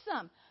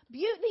awesome.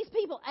 These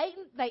people ate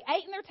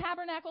in their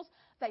tabernacles.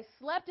 They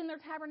slept in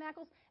their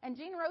tabernacles. And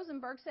Jean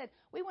Rosenberg said,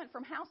 we went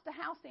from house to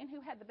house seeing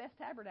who had the best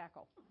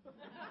tabernacle.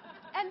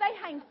 And they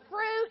hang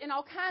fruit and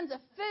all kinds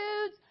of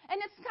foods. And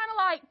it's kind of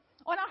like,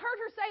 when I heard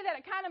her say that,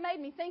 it kind of made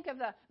me think of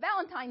the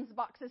Valentine's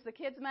boxes the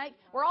kids make.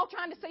 We're all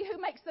trying to see who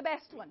makes the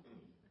best one.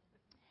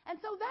 And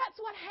so that's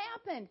what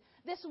happened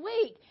this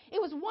week. It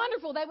was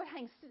wonderful. They would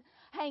hang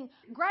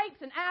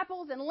grapes and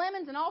apples and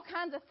lemons and all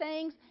kinds of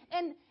things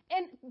and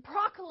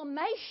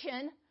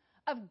proclamation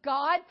of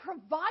God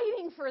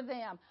providing for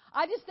them.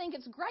 I just think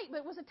it's great, but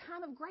it was a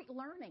time of great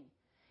learning.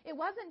 It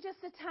wasn't just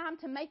a time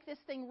to make this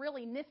thing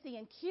really nifty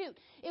and cute.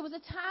 It was a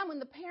time when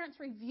the parents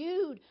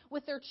reviewed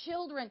with their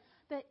children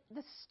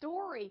the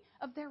story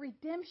of their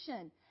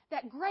redemption.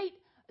 That great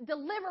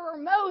deliverer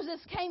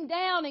Moses came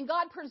down and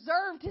God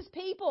preserved his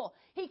people.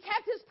 He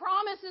kept his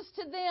promises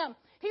to them.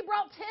 He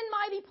brought 10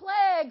 mighty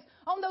plagues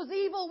on those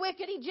evil,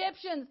 wicked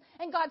Egyptians,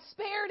 and God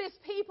spared his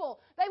people.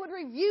 They would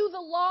review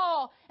the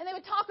law, and they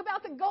would talk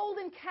about the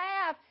golden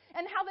calf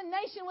and how the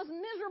nation was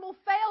miserable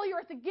failure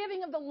at the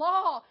giving of the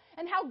law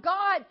and how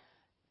God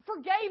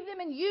forgave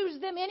them and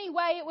used them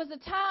anyway. It was a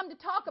time to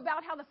talk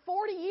about how the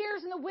 40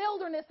 years in the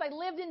wilderness they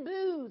lived in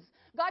booths.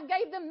 God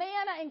gave them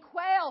manna and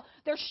quail.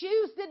 Their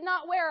shoes did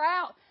not wear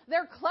out.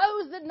 Their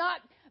clothes did not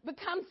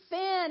become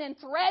thin and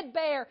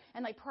threadbare.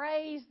 And they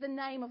praised the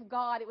name of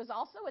God. It was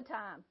also a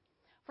time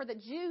for the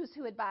Jews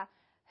who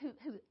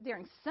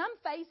during some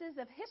phases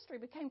of history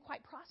became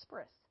quite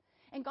prosperous.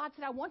 And God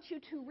said, I want you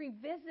to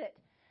revisit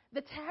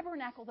the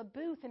tabernacle, the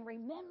booth, and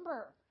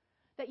remember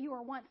that you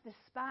were once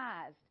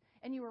despised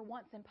and you were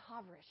once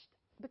impoverished.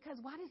 Because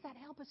why does that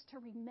help us to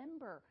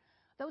remember?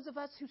 Those of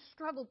us who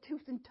struggled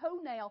tooth and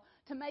toenail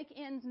to make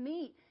ends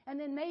meet, and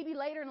then maybe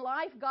later in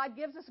life God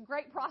gives us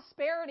great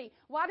prosperity.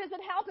 Why does it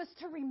help us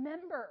to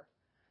remember?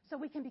 So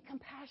we can be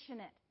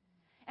compassionate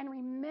and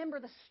remember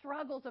the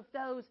struggles of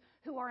those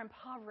who are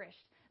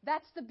impoverished.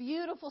 That's the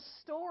beautiful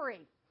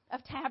story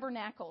of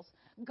tabernacles.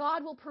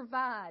 God will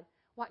provide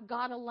what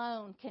God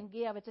alone can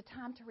give. It's a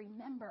time to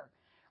remember.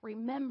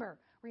 Remember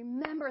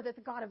that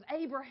the God of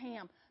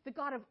Abraham, the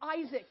God of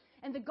Isaac,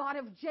 and the God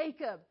of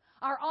Jacob,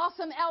 our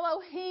awesome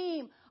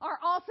Elohim, our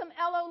awesome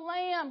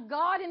Elolam,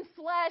 God in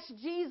flesh.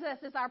 Jesus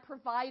is our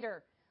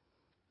provider.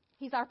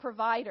 He's our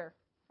provider,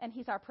 and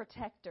He's our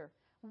protector.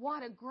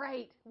 What a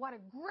great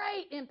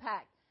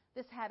impact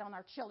this had on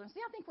our children.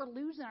 See, I think we're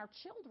losing our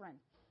children.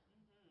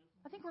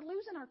 I think we're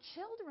losing our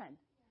children.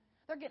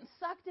 They're getting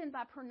sucked in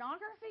by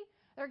pornography.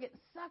 They're getting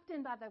sucked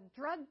in by the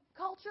drug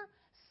culture.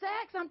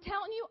 Sex, I'm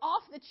telling you,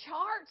 off the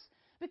charts.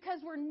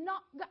 Because I'm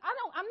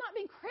not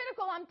being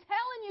critical. I'm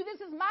telling you, this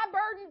is my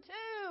burden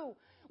too.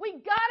 We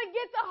got to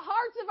get the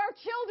hearts of our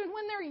children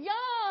when they're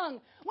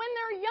young. When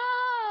they're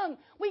young.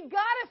 We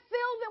got to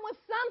fill them with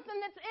something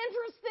that's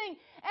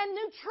interesting and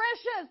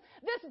nutritious.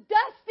 This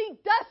dusty,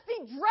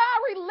 dry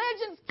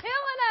religion's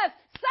killing us.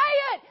 Say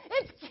it.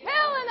 It's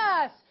killing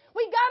us.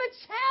 We got to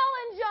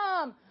challenge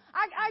them.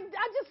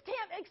 I just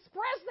can't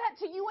express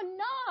that to you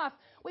enough.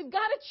 We've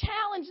got to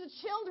challenge the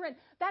children.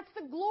 That's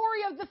the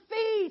glory of the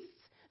feasts.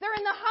 They're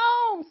in the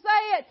home.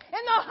 Say it.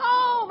 In the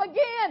home.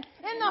 Again.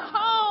 In the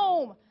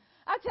home.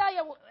 I tell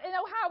you, in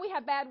Ohio we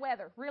have bad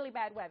weather. Really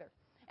bad weather.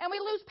 And we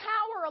lose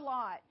power a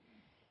lot.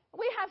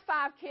 We have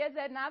 5 kids,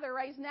 Ed and I, they're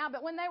raised now.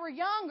 But when they were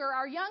younger,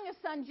 our youngest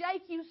son,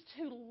 Jake, used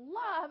to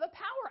love a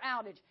power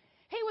outage.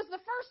 He was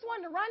the first one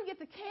to run, get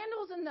the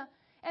candles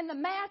and the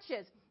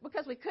matches,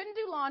 because we couldn't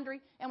do laundry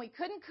and we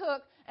couldn't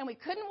cook and we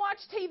couldn't watch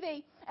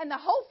TV. And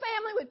the whole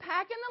family would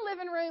pack in the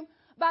living room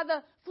by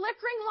the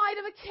flickering light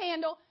of a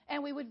candle,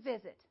 and we would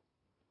visit.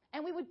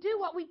 And we would do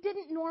what we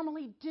didn't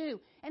normally do.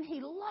 And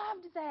he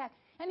loved that.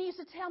 And he used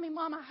to tell me,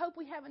 Mom, I hope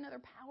we have another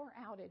power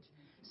outage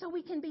so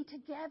we can be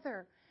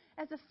together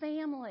as a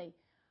family.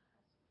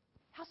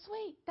 How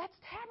sweet. That's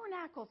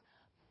Tabernacles.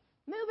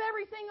 Move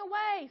everything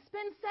away.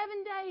 Spend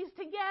 7 days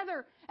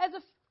together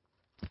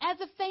as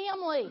a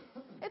family.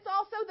 It's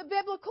also the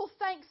biblical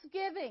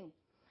Thanksgiving.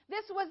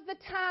 This was the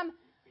time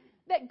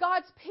that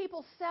God's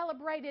people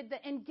celebrated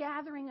the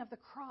ingathering of the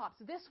crops.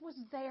 This was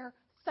their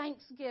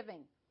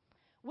Thanksgiving.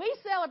 We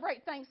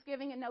celebrate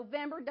Thanksgiving in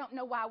November. Don't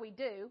know why we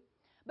do.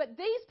 But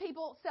these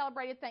people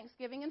celebrated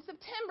Thanksgiving in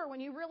September when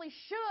you really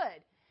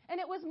should.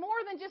 And it was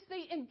more than just the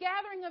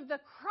ingathering of the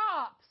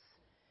crops.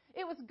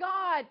 It was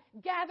God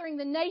gathering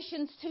the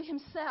nations to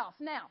Himself.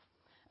 Now,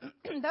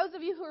 those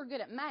of you who are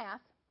good at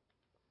math,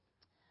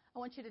 I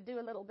want you to do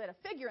a little bit of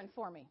figuring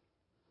for me.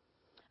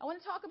 I want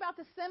to talk about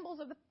the symbols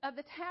of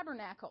the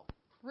tabernacle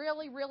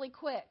really, really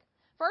quick.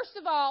 First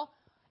of all,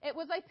 it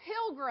was a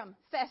pilgrim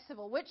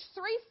festival, which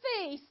 3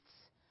 feasts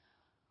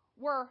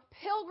were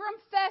pilgrim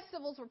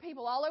festivals where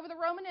people all over the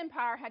Roman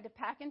Empire had to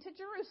pack into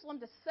Jerusalem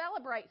to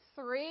celebrate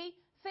 3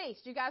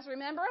 feasts. You guys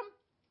remember them?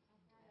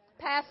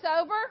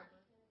 Passover,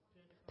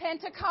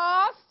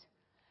 Pentecost,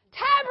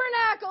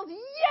 Tabernacles.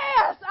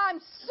 Yes! I'm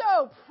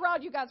so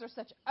proud. You guys are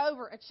such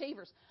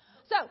overachievers.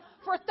 So,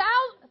 for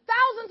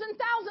thousands and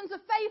thousands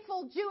of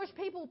faithful Jewish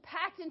people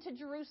packed into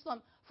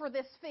Jerusalem for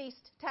this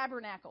feast,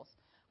 Tabernacles.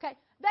 Okay,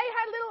 they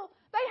had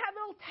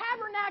little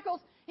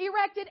tabernacles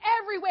erected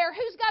everywhere.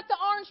 Who's got the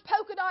orange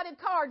polka dotted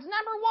cards?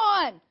 Number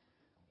 1.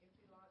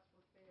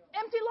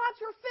 Empty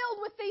lots were filled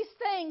with these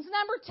things.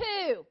 Number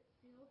 2.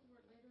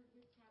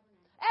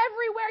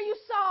 Everywhere you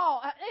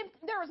saw,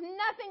 there was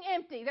nothing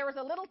empty. There was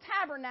a little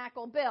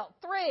tabernacle built.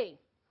 3.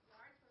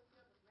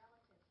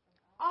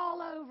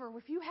 All over.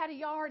 If you had a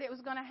yard, it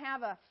was going to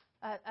have a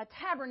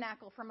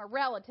tabernacle from a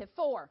relative.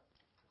 4.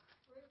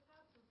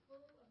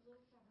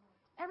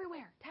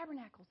 Everywhere,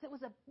 tabernacles. It was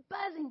a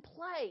buzzing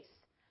place.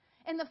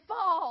 In the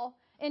fall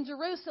in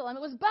Jerusalem, it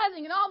was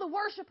buzzing, and all the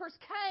worshipers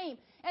came,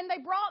 and they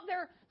brought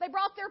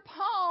their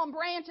palm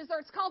branches.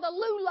 Or it's called a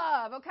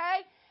lulav,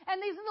 okay?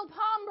 And these little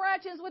palm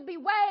branches would be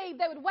waved.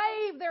 They would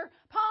wave their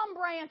palm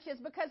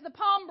branches because the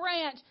palm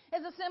branch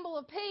is a symbol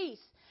of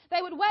peace. They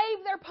would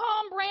wave their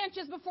palm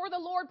branches before the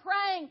Lord,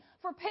 praying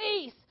for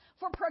peace,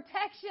 for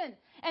protection,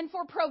 and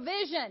for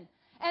provision.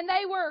 And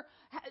they were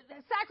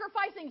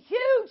sacrificing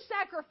huge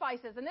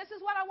sacrifices. And this is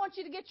what I want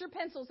you to get your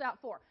pencils out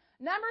for.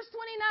 Numbers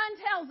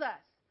 29 tells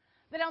us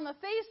that on the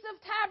Feast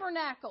of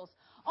Tabernacles,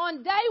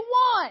 on day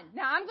 1,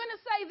 now I'm going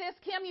to say this,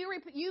 Kim,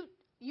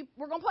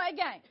 we're going to play a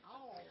game.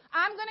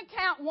 I'm going to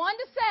count 1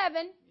 to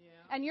 7,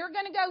 and you're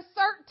going to go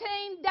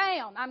 13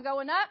 down. I'm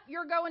going up,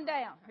 you're going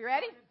down. You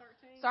ready?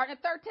 Starting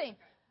at 13.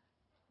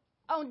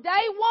 On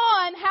day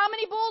 1, how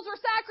many bulls were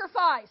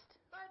sacrificed?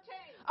 13.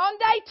 On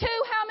day 2,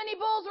 how many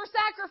bulls were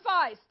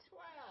sacrificed?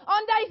 12.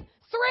 On day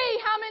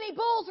 3, how many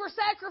bulls were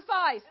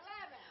sacrificed?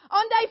 11.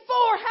 On day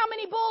 4, how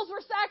many bulls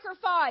were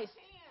sacrificed?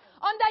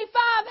 10. On day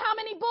 5, how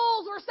many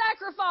bulls were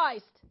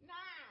sacrificed? 9.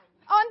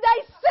 On day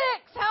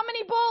 6, how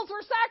many bulls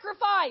were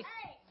sacrificed?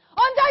 8.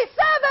 On day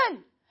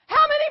 7,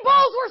 how many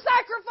bulls were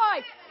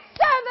sacrificed?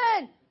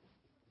 7.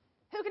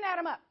 Who can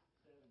add them up?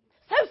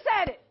 Who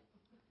said it?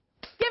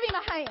 Give him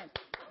a hand.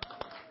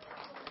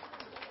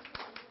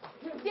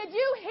 Did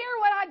you hear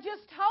what I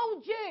just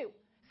told you?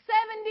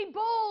 70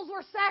 bulls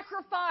were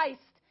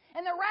sacrificed.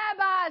 And the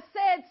rabbis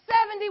said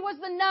 70 was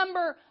the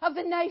number of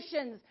the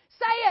nations.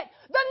 Say it.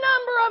 The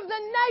number of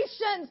the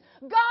nations.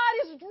 God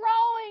is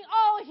drawing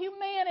all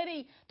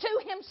humanity to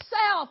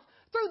Himself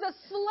through the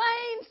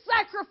slain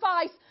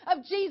sacrifice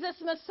of Jesus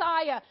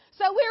Messiah.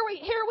 So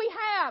here we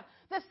have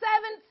the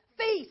seventh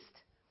feast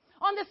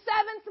on the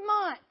seventh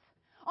month,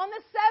 on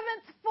the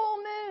seventh full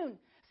moon,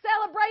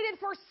 celebrated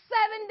for 7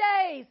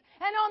 days.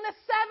 And on the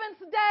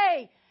seventh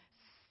day,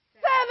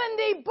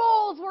 70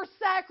 bulls were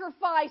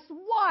sacrificed.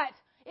 What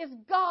is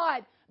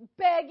God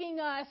begging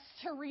us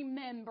to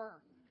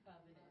remember?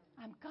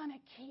 I'm going to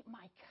keep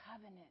my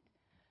covenant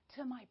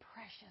to my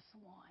precious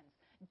ones.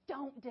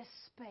 Don't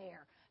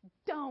despair.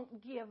 Don't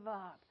give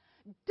up.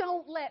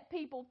 Don't let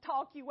people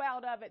talk you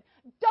out of it.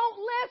 Don't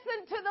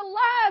listen to the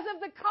lies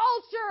of the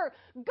culture.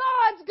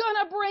 God's going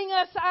to bring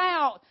us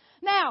out.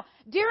 Now,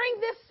 during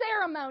this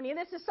ceremony, and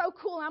this is so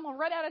cool, I'm going to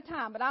run out of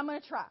time, but I'm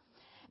going to try.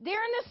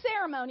 During this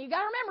ceremony, you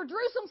got to remember,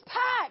 Jerusalem's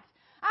packed.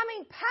 I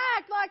mean,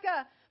 packed like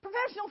a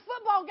professional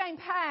football game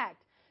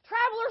packed.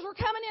 Travelers were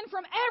coming in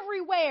from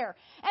everywhere.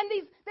 And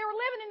they were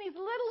living in these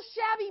little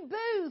shabby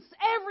booths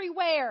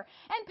everywhere.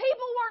 And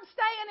people weren't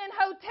staying in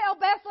Hotel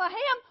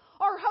Bethlehem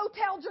or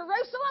Hotel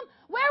Jerusalem.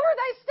 Where were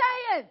they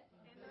staying?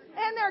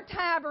 In their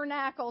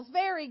tabernacles.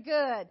 Very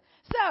good.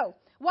 So,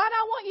 what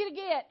I want you to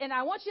get, and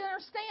I want you to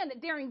understand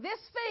that during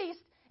this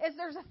feast, is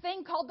there's a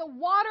thing called the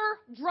water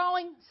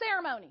drawing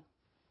ceremony.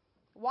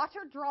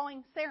 Water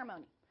drawing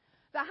ceremony.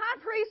 The high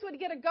priest would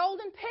get a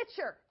golden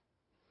pitcher,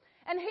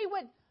 and he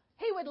would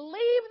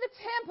leave the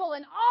temple,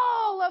 and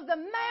all of the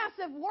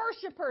massive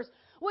worshipers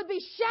would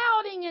be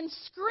shouting and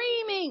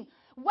screaming,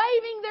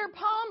 waving their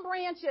palm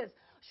branches,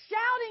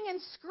 shouting and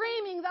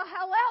screaming the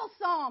Hallel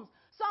Psalms,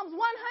 Psalms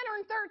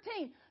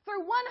 113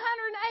 through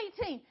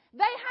 118.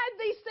 They had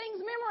these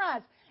things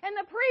memorized, and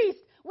the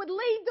priest would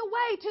lead the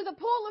way to the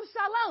pool of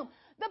Siloam.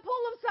 The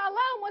pool of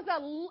Siloam was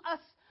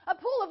a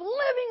pool of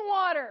living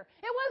water.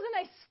 It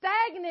wasn't a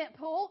stagnant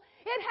pool.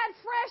 It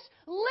had fresh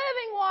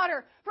living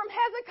water from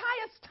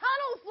Hezekiah's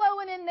tunnel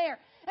flowing in there.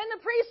 And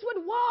the priest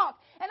would walk,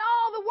 and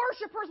all the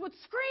worshipers would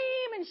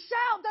scream and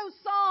shout those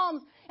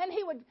psalms, and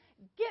he would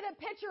get a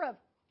picture of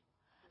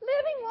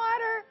living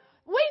water.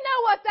 We know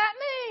what that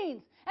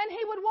means. And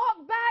he would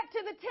walk back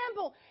to the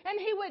temple, and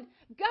he would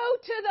go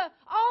to the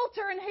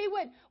altar, and he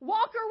would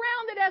walk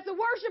around it as the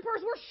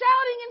worshipers were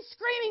shouting and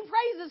screaming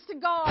praises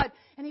to God.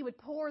 And he would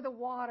pour the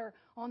water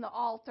on the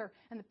altar,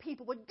 and the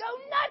people would go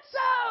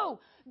nutso.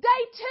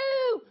 Day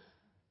 2,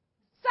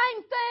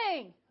 same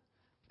thing.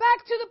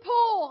 Back to the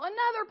pool,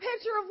 another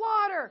pitcher of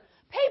water.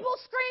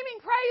 People screaming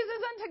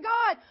praises unto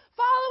God,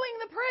 following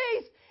the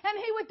priest, and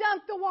he would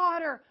dump the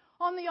water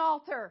on the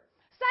altar.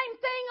 Same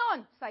thing on,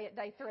 say it,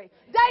 day 3.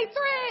 Day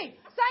 3,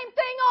 same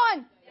thing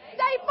on.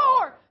 Day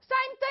 4,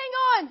 same thing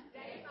on.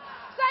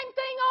 Same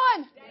thing on.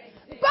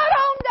 But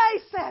on day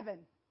 7,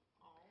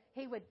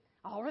 he would,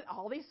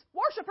 all these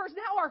worshipers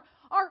now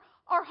are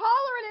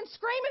hollering and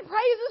screaming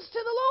praises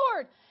to the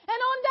Lord. And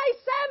on day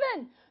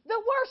 7,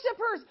 the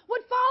worshipers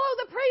would follow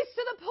the priest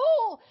to the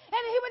pool, and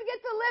he would get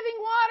the living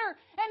water,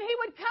 and he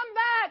would come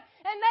back,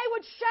 and they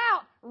would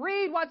shout,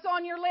 read what's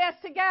on your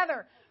list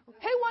together.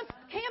 Who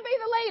can be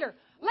the leader?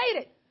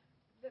 Lead it.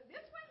 This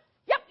one?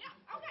 Yep.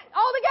 Yeah, okay.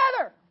 All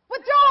together.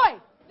 With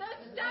joy. The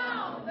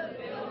stone the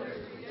builders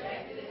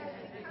rejected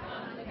has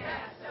become the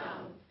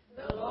capstone.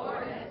 The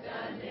Lord has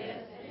done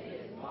this, and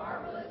it is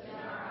marvelous in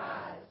our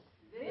eyes.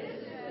 This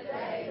is the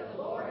day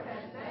the Lord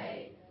has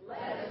made.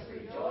 Let us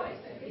rejoice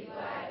and be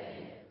glad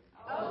in it.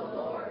 O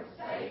Lord,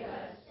 save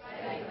us,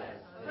 save us.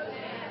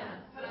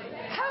 Hosanna,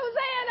 Hosanna.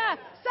 Hosanna.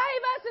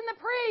 Save us. And the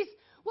priest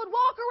would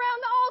walk around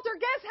the altar.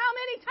 Guess how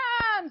many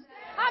times?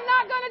 I'm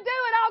not going to do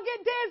it. I'll get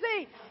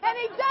dizzy. And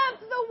he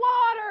dumped the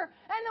water,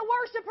 and the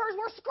worshipers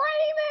were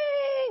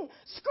screaming,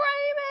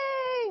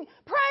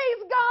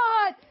 praise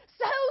God,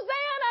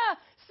 Hosanna,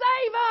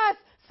 save us,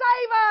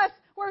 save us.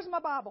 Where's my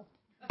Bible?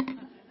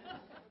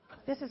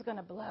 This is going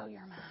to blow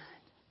your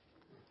mind.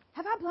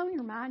 Have I blown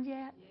your mind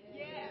yet?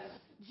 Yes.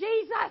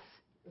 Jesus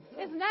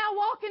is now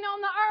walking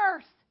on the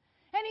earth,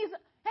 and he's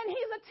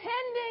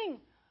attending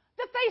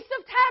the Feast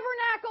of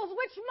Tabernacles.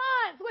 Which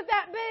month would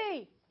that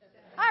be?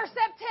 Our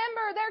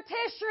September, their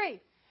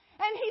Tishri.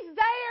 And he's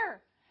there.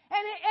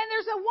 And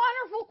there's a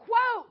wonderful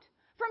quote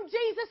from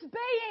Jesus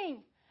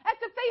being at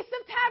the Feast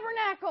of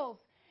Tabernacles.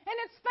 And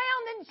it's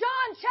found in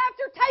John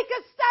chapter, take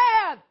a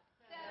stab.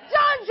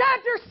 John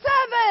chapter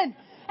 7.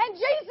 And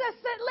Jesus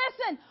said,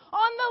 listen,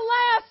 on the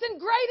last and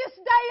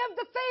greatest day of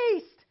the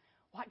feast,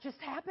 what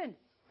just happened?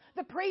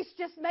 The priest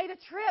just made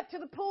a trip to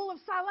the pool of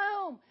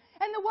Siloam.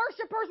 And the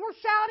worshipers were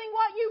shouting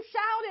what you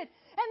shouted.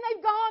 And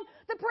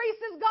the priest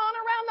has gone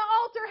around the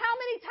altar how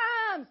many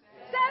times?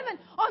 7.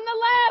 On the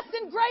last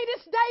and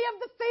greatest day of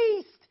the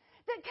feast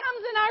that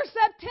comes in our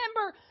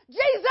September,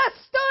 Jesus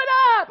stood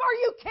up. Are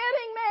you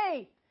kidding me?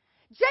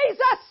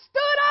 Jesus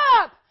stood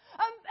up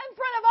in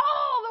front of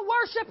all the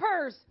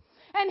worshipers.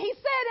 And he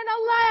said in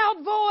a loud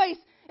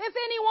voice, if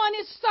anyone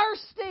is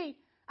thirsty,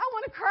 I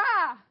want to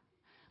cry.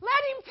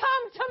 Let him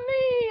come to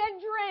me and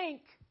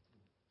drink.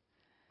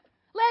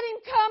 Let him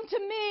come to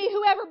me,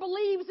 whoever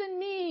believes in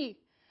me.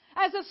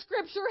 As the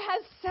scripture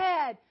has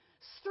said,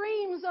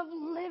 streams of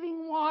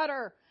living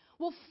water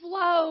will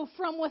flow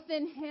from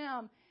within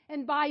him.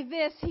 And by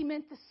this he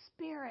meant the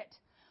Spirit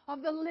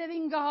of the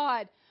living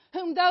God,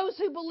 whom those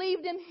who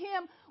believed in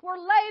Him were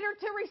later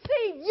to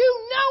receive. You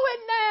know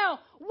it now.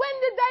 When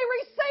did they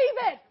receive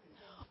it?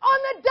 On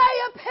the day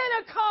of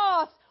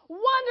Pentecost.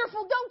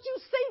 Wonderful. Don't you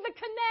see the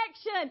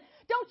connection?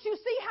 Don't you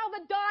see how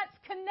the dots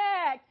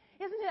connect?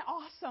 Isn't it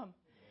awesome?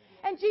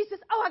 And Jesus,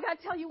 I got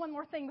to tell you one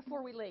more thing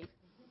before we leave.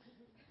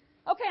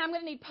 Okay, I'm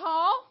going to need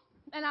Paul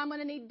and I'm going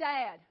to need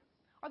Dad.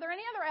 Are there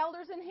any other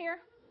elders in here?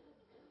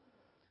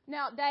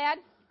 Now, Dad,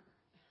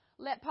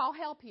 let Paul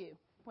help you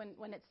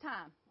when it's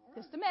time.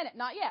 Just a minute,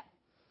 not yet.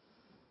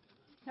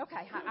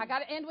 Okay, I got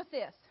to end with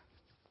this.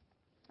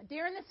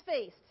 During this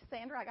feast,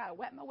 Sandra, I got to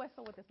wet my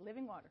whistle with this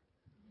living water.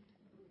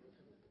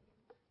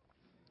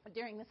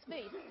 During this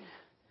feast,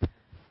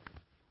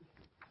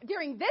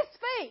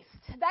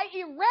 they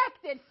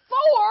erected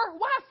four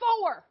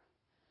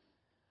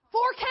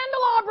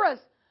candelabras.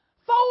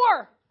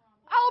 4.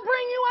 I'll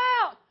bring you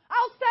out.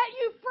 I'll set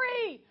you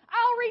free.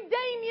 I'll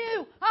redeem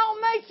you. I'll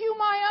make you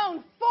my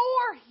own. 4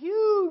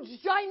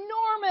 huge,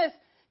 ginormous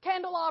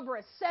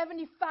candelabras,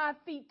 75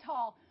 feet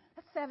tall.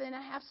 That's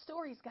 7.5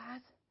 stories,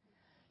 guys.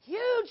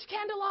 Huge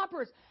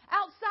candelabras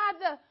outside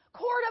the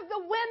court of the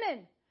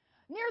women,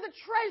 near the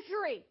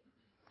treasury.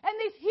 And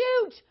these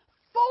huge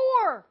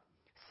 4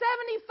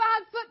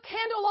 75-foot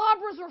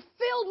candelabras were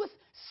filled with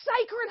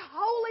sacred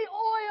holy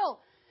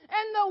oil.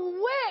 And the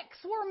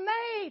wicks were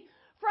made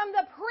from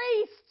the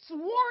priest's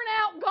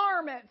worn-out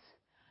garments.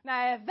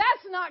 Now, if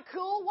that's not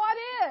cool, what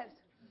is?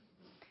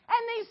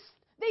 And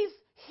these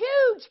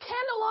huge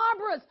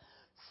candelabras,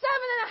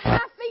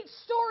 7.5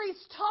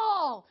 stories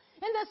tall,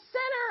 in the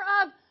center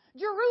of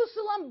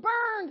Jerusalem,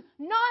 burned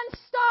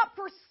nonstop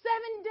for 7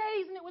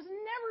 days, and it was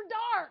never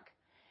dark.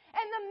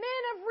 And the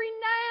men of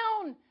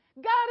renown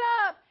got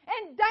up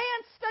and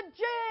danced a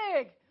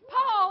jig.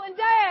 Paul and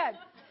Dad,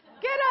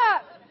 get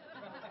up.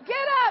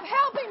 Get up.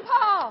 Help him,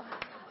 Paul.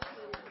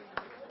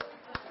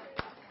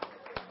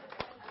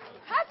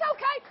 That's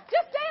okay.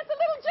 Just dance a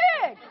little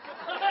jig.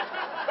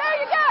 There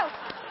you go.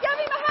 Give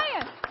him a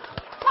hand.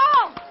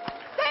 Paul,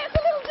 dance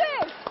a little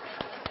jig.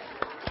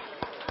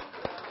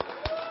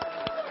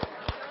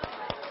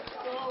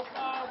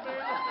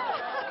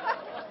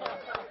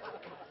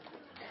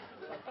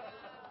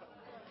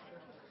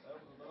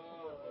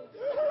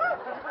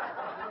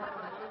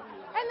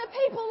 And the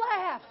people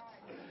laughed.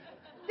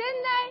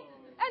 Didn't they?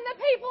 And the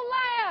people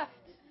laughed.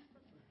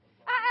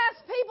 I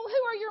asked people,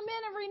 who are your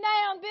men of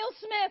renown? Bill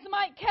Smith,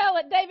 Mike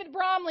Kellett, David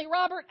Bromley,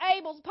 Robert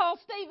Abels, Paul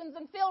Stevens,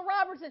 and Phil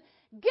Robertson.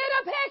 Get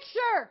a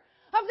picture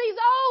of these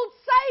old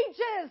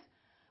sages,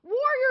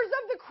 warriors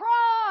of the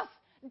cross,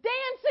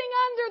 dancing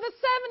under the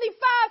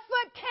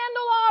 75-foot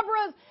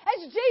candelabras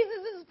as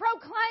Jesus is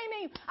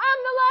proclaiming, I'm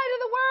the light of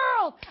the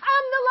world.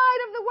 I'm the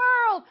light of the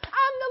world.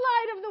 I'm the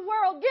light of the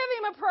world. Give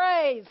him a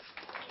praise.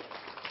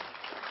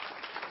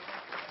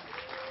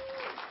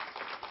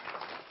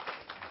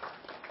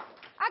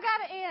 I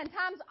got to end.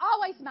 Time's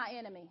always my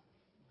enemy.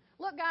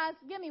 Look, guys,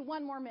 give me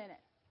one more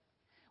minute.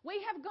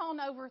 We have gone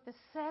over the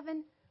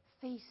 7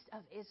 feasts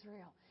of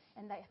Israel.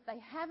 And if they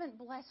haven't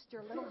blessed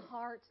your little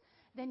hearts,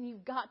 then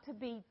you've got to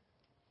be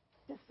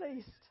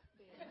deceased.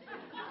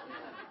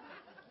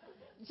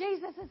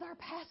 Jesus is our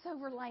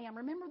Passover lamb.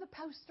 Remember the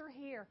poster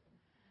here.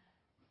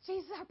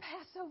 Jesus, our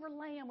Passover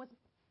lamb, was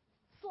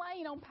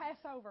slain on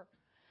Passover.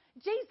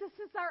 Jesus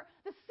is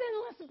the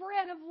sinless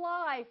bread of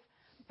life,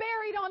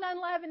 buried on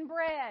unleavened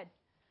bread.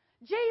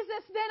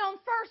 Jesus then on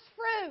first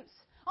fruits,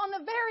 on the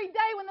very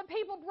day when the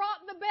people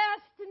brought the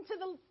best into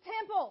the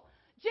temple,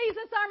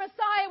 Jesus, our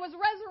Messiah, was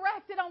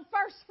resurrected on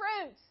first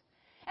fruits.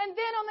 And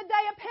then on the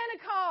day of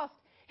Pentecost,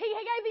 He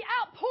gave the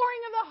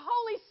outpouring of the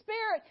Holy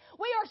Spirit.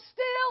 We are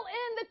still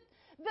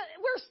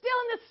we're still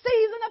in the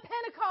season of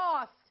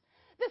Pentecost.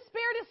 The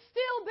Spirit is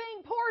still being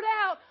poured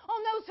out on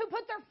those who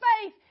put their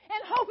faith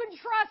and hope and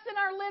trust in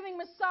our living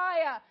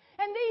Messiah.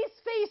 And these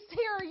feasts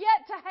here are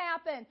yet to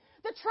happen.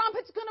 The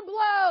trumpet's going to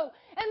blow,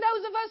 and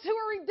those of us who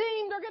are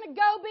redeemed are going to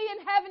go be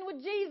in heaven with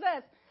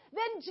Jesus.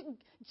 Then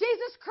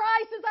Jesus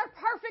Christ is our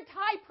perfect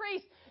high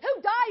priest who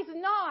dies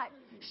not,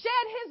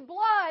 shed His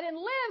blood, and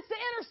lives to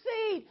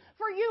intercede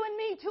for you and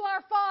me to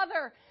our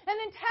Father. And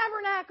then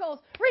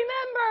tabernacles.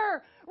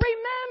 Remember,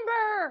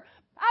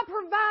 I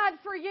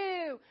provide for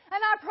you, and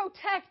I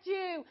protect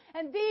you.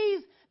 And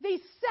these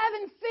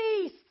 7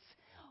 feasts,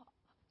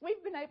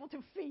 we've been able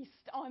to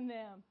feast on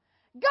them.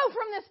 Go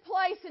from this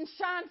place and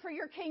shine for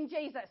your King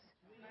Jesus.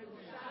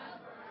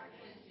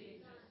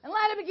 And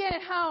let it begin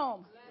at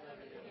home.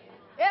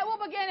 It will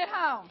begin at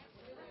home.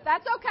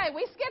 That's okay.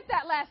 We skipped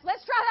that last.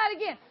 Let's try that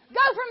again.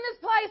 Go from this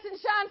place and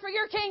shine for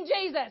your King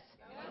Jesus.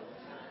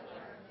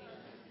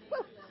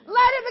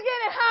 Let it begin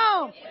at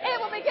home. It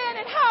will begin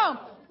at home.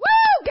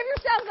 Woo! Give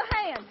yourselves a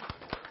hand.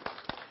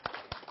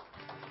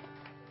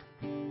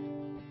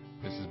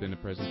 This has been a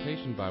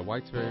presentation by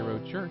Whites Ferry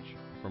Road Church.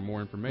 For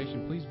more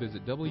information, please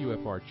visit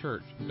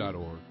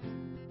wfrchurch.org.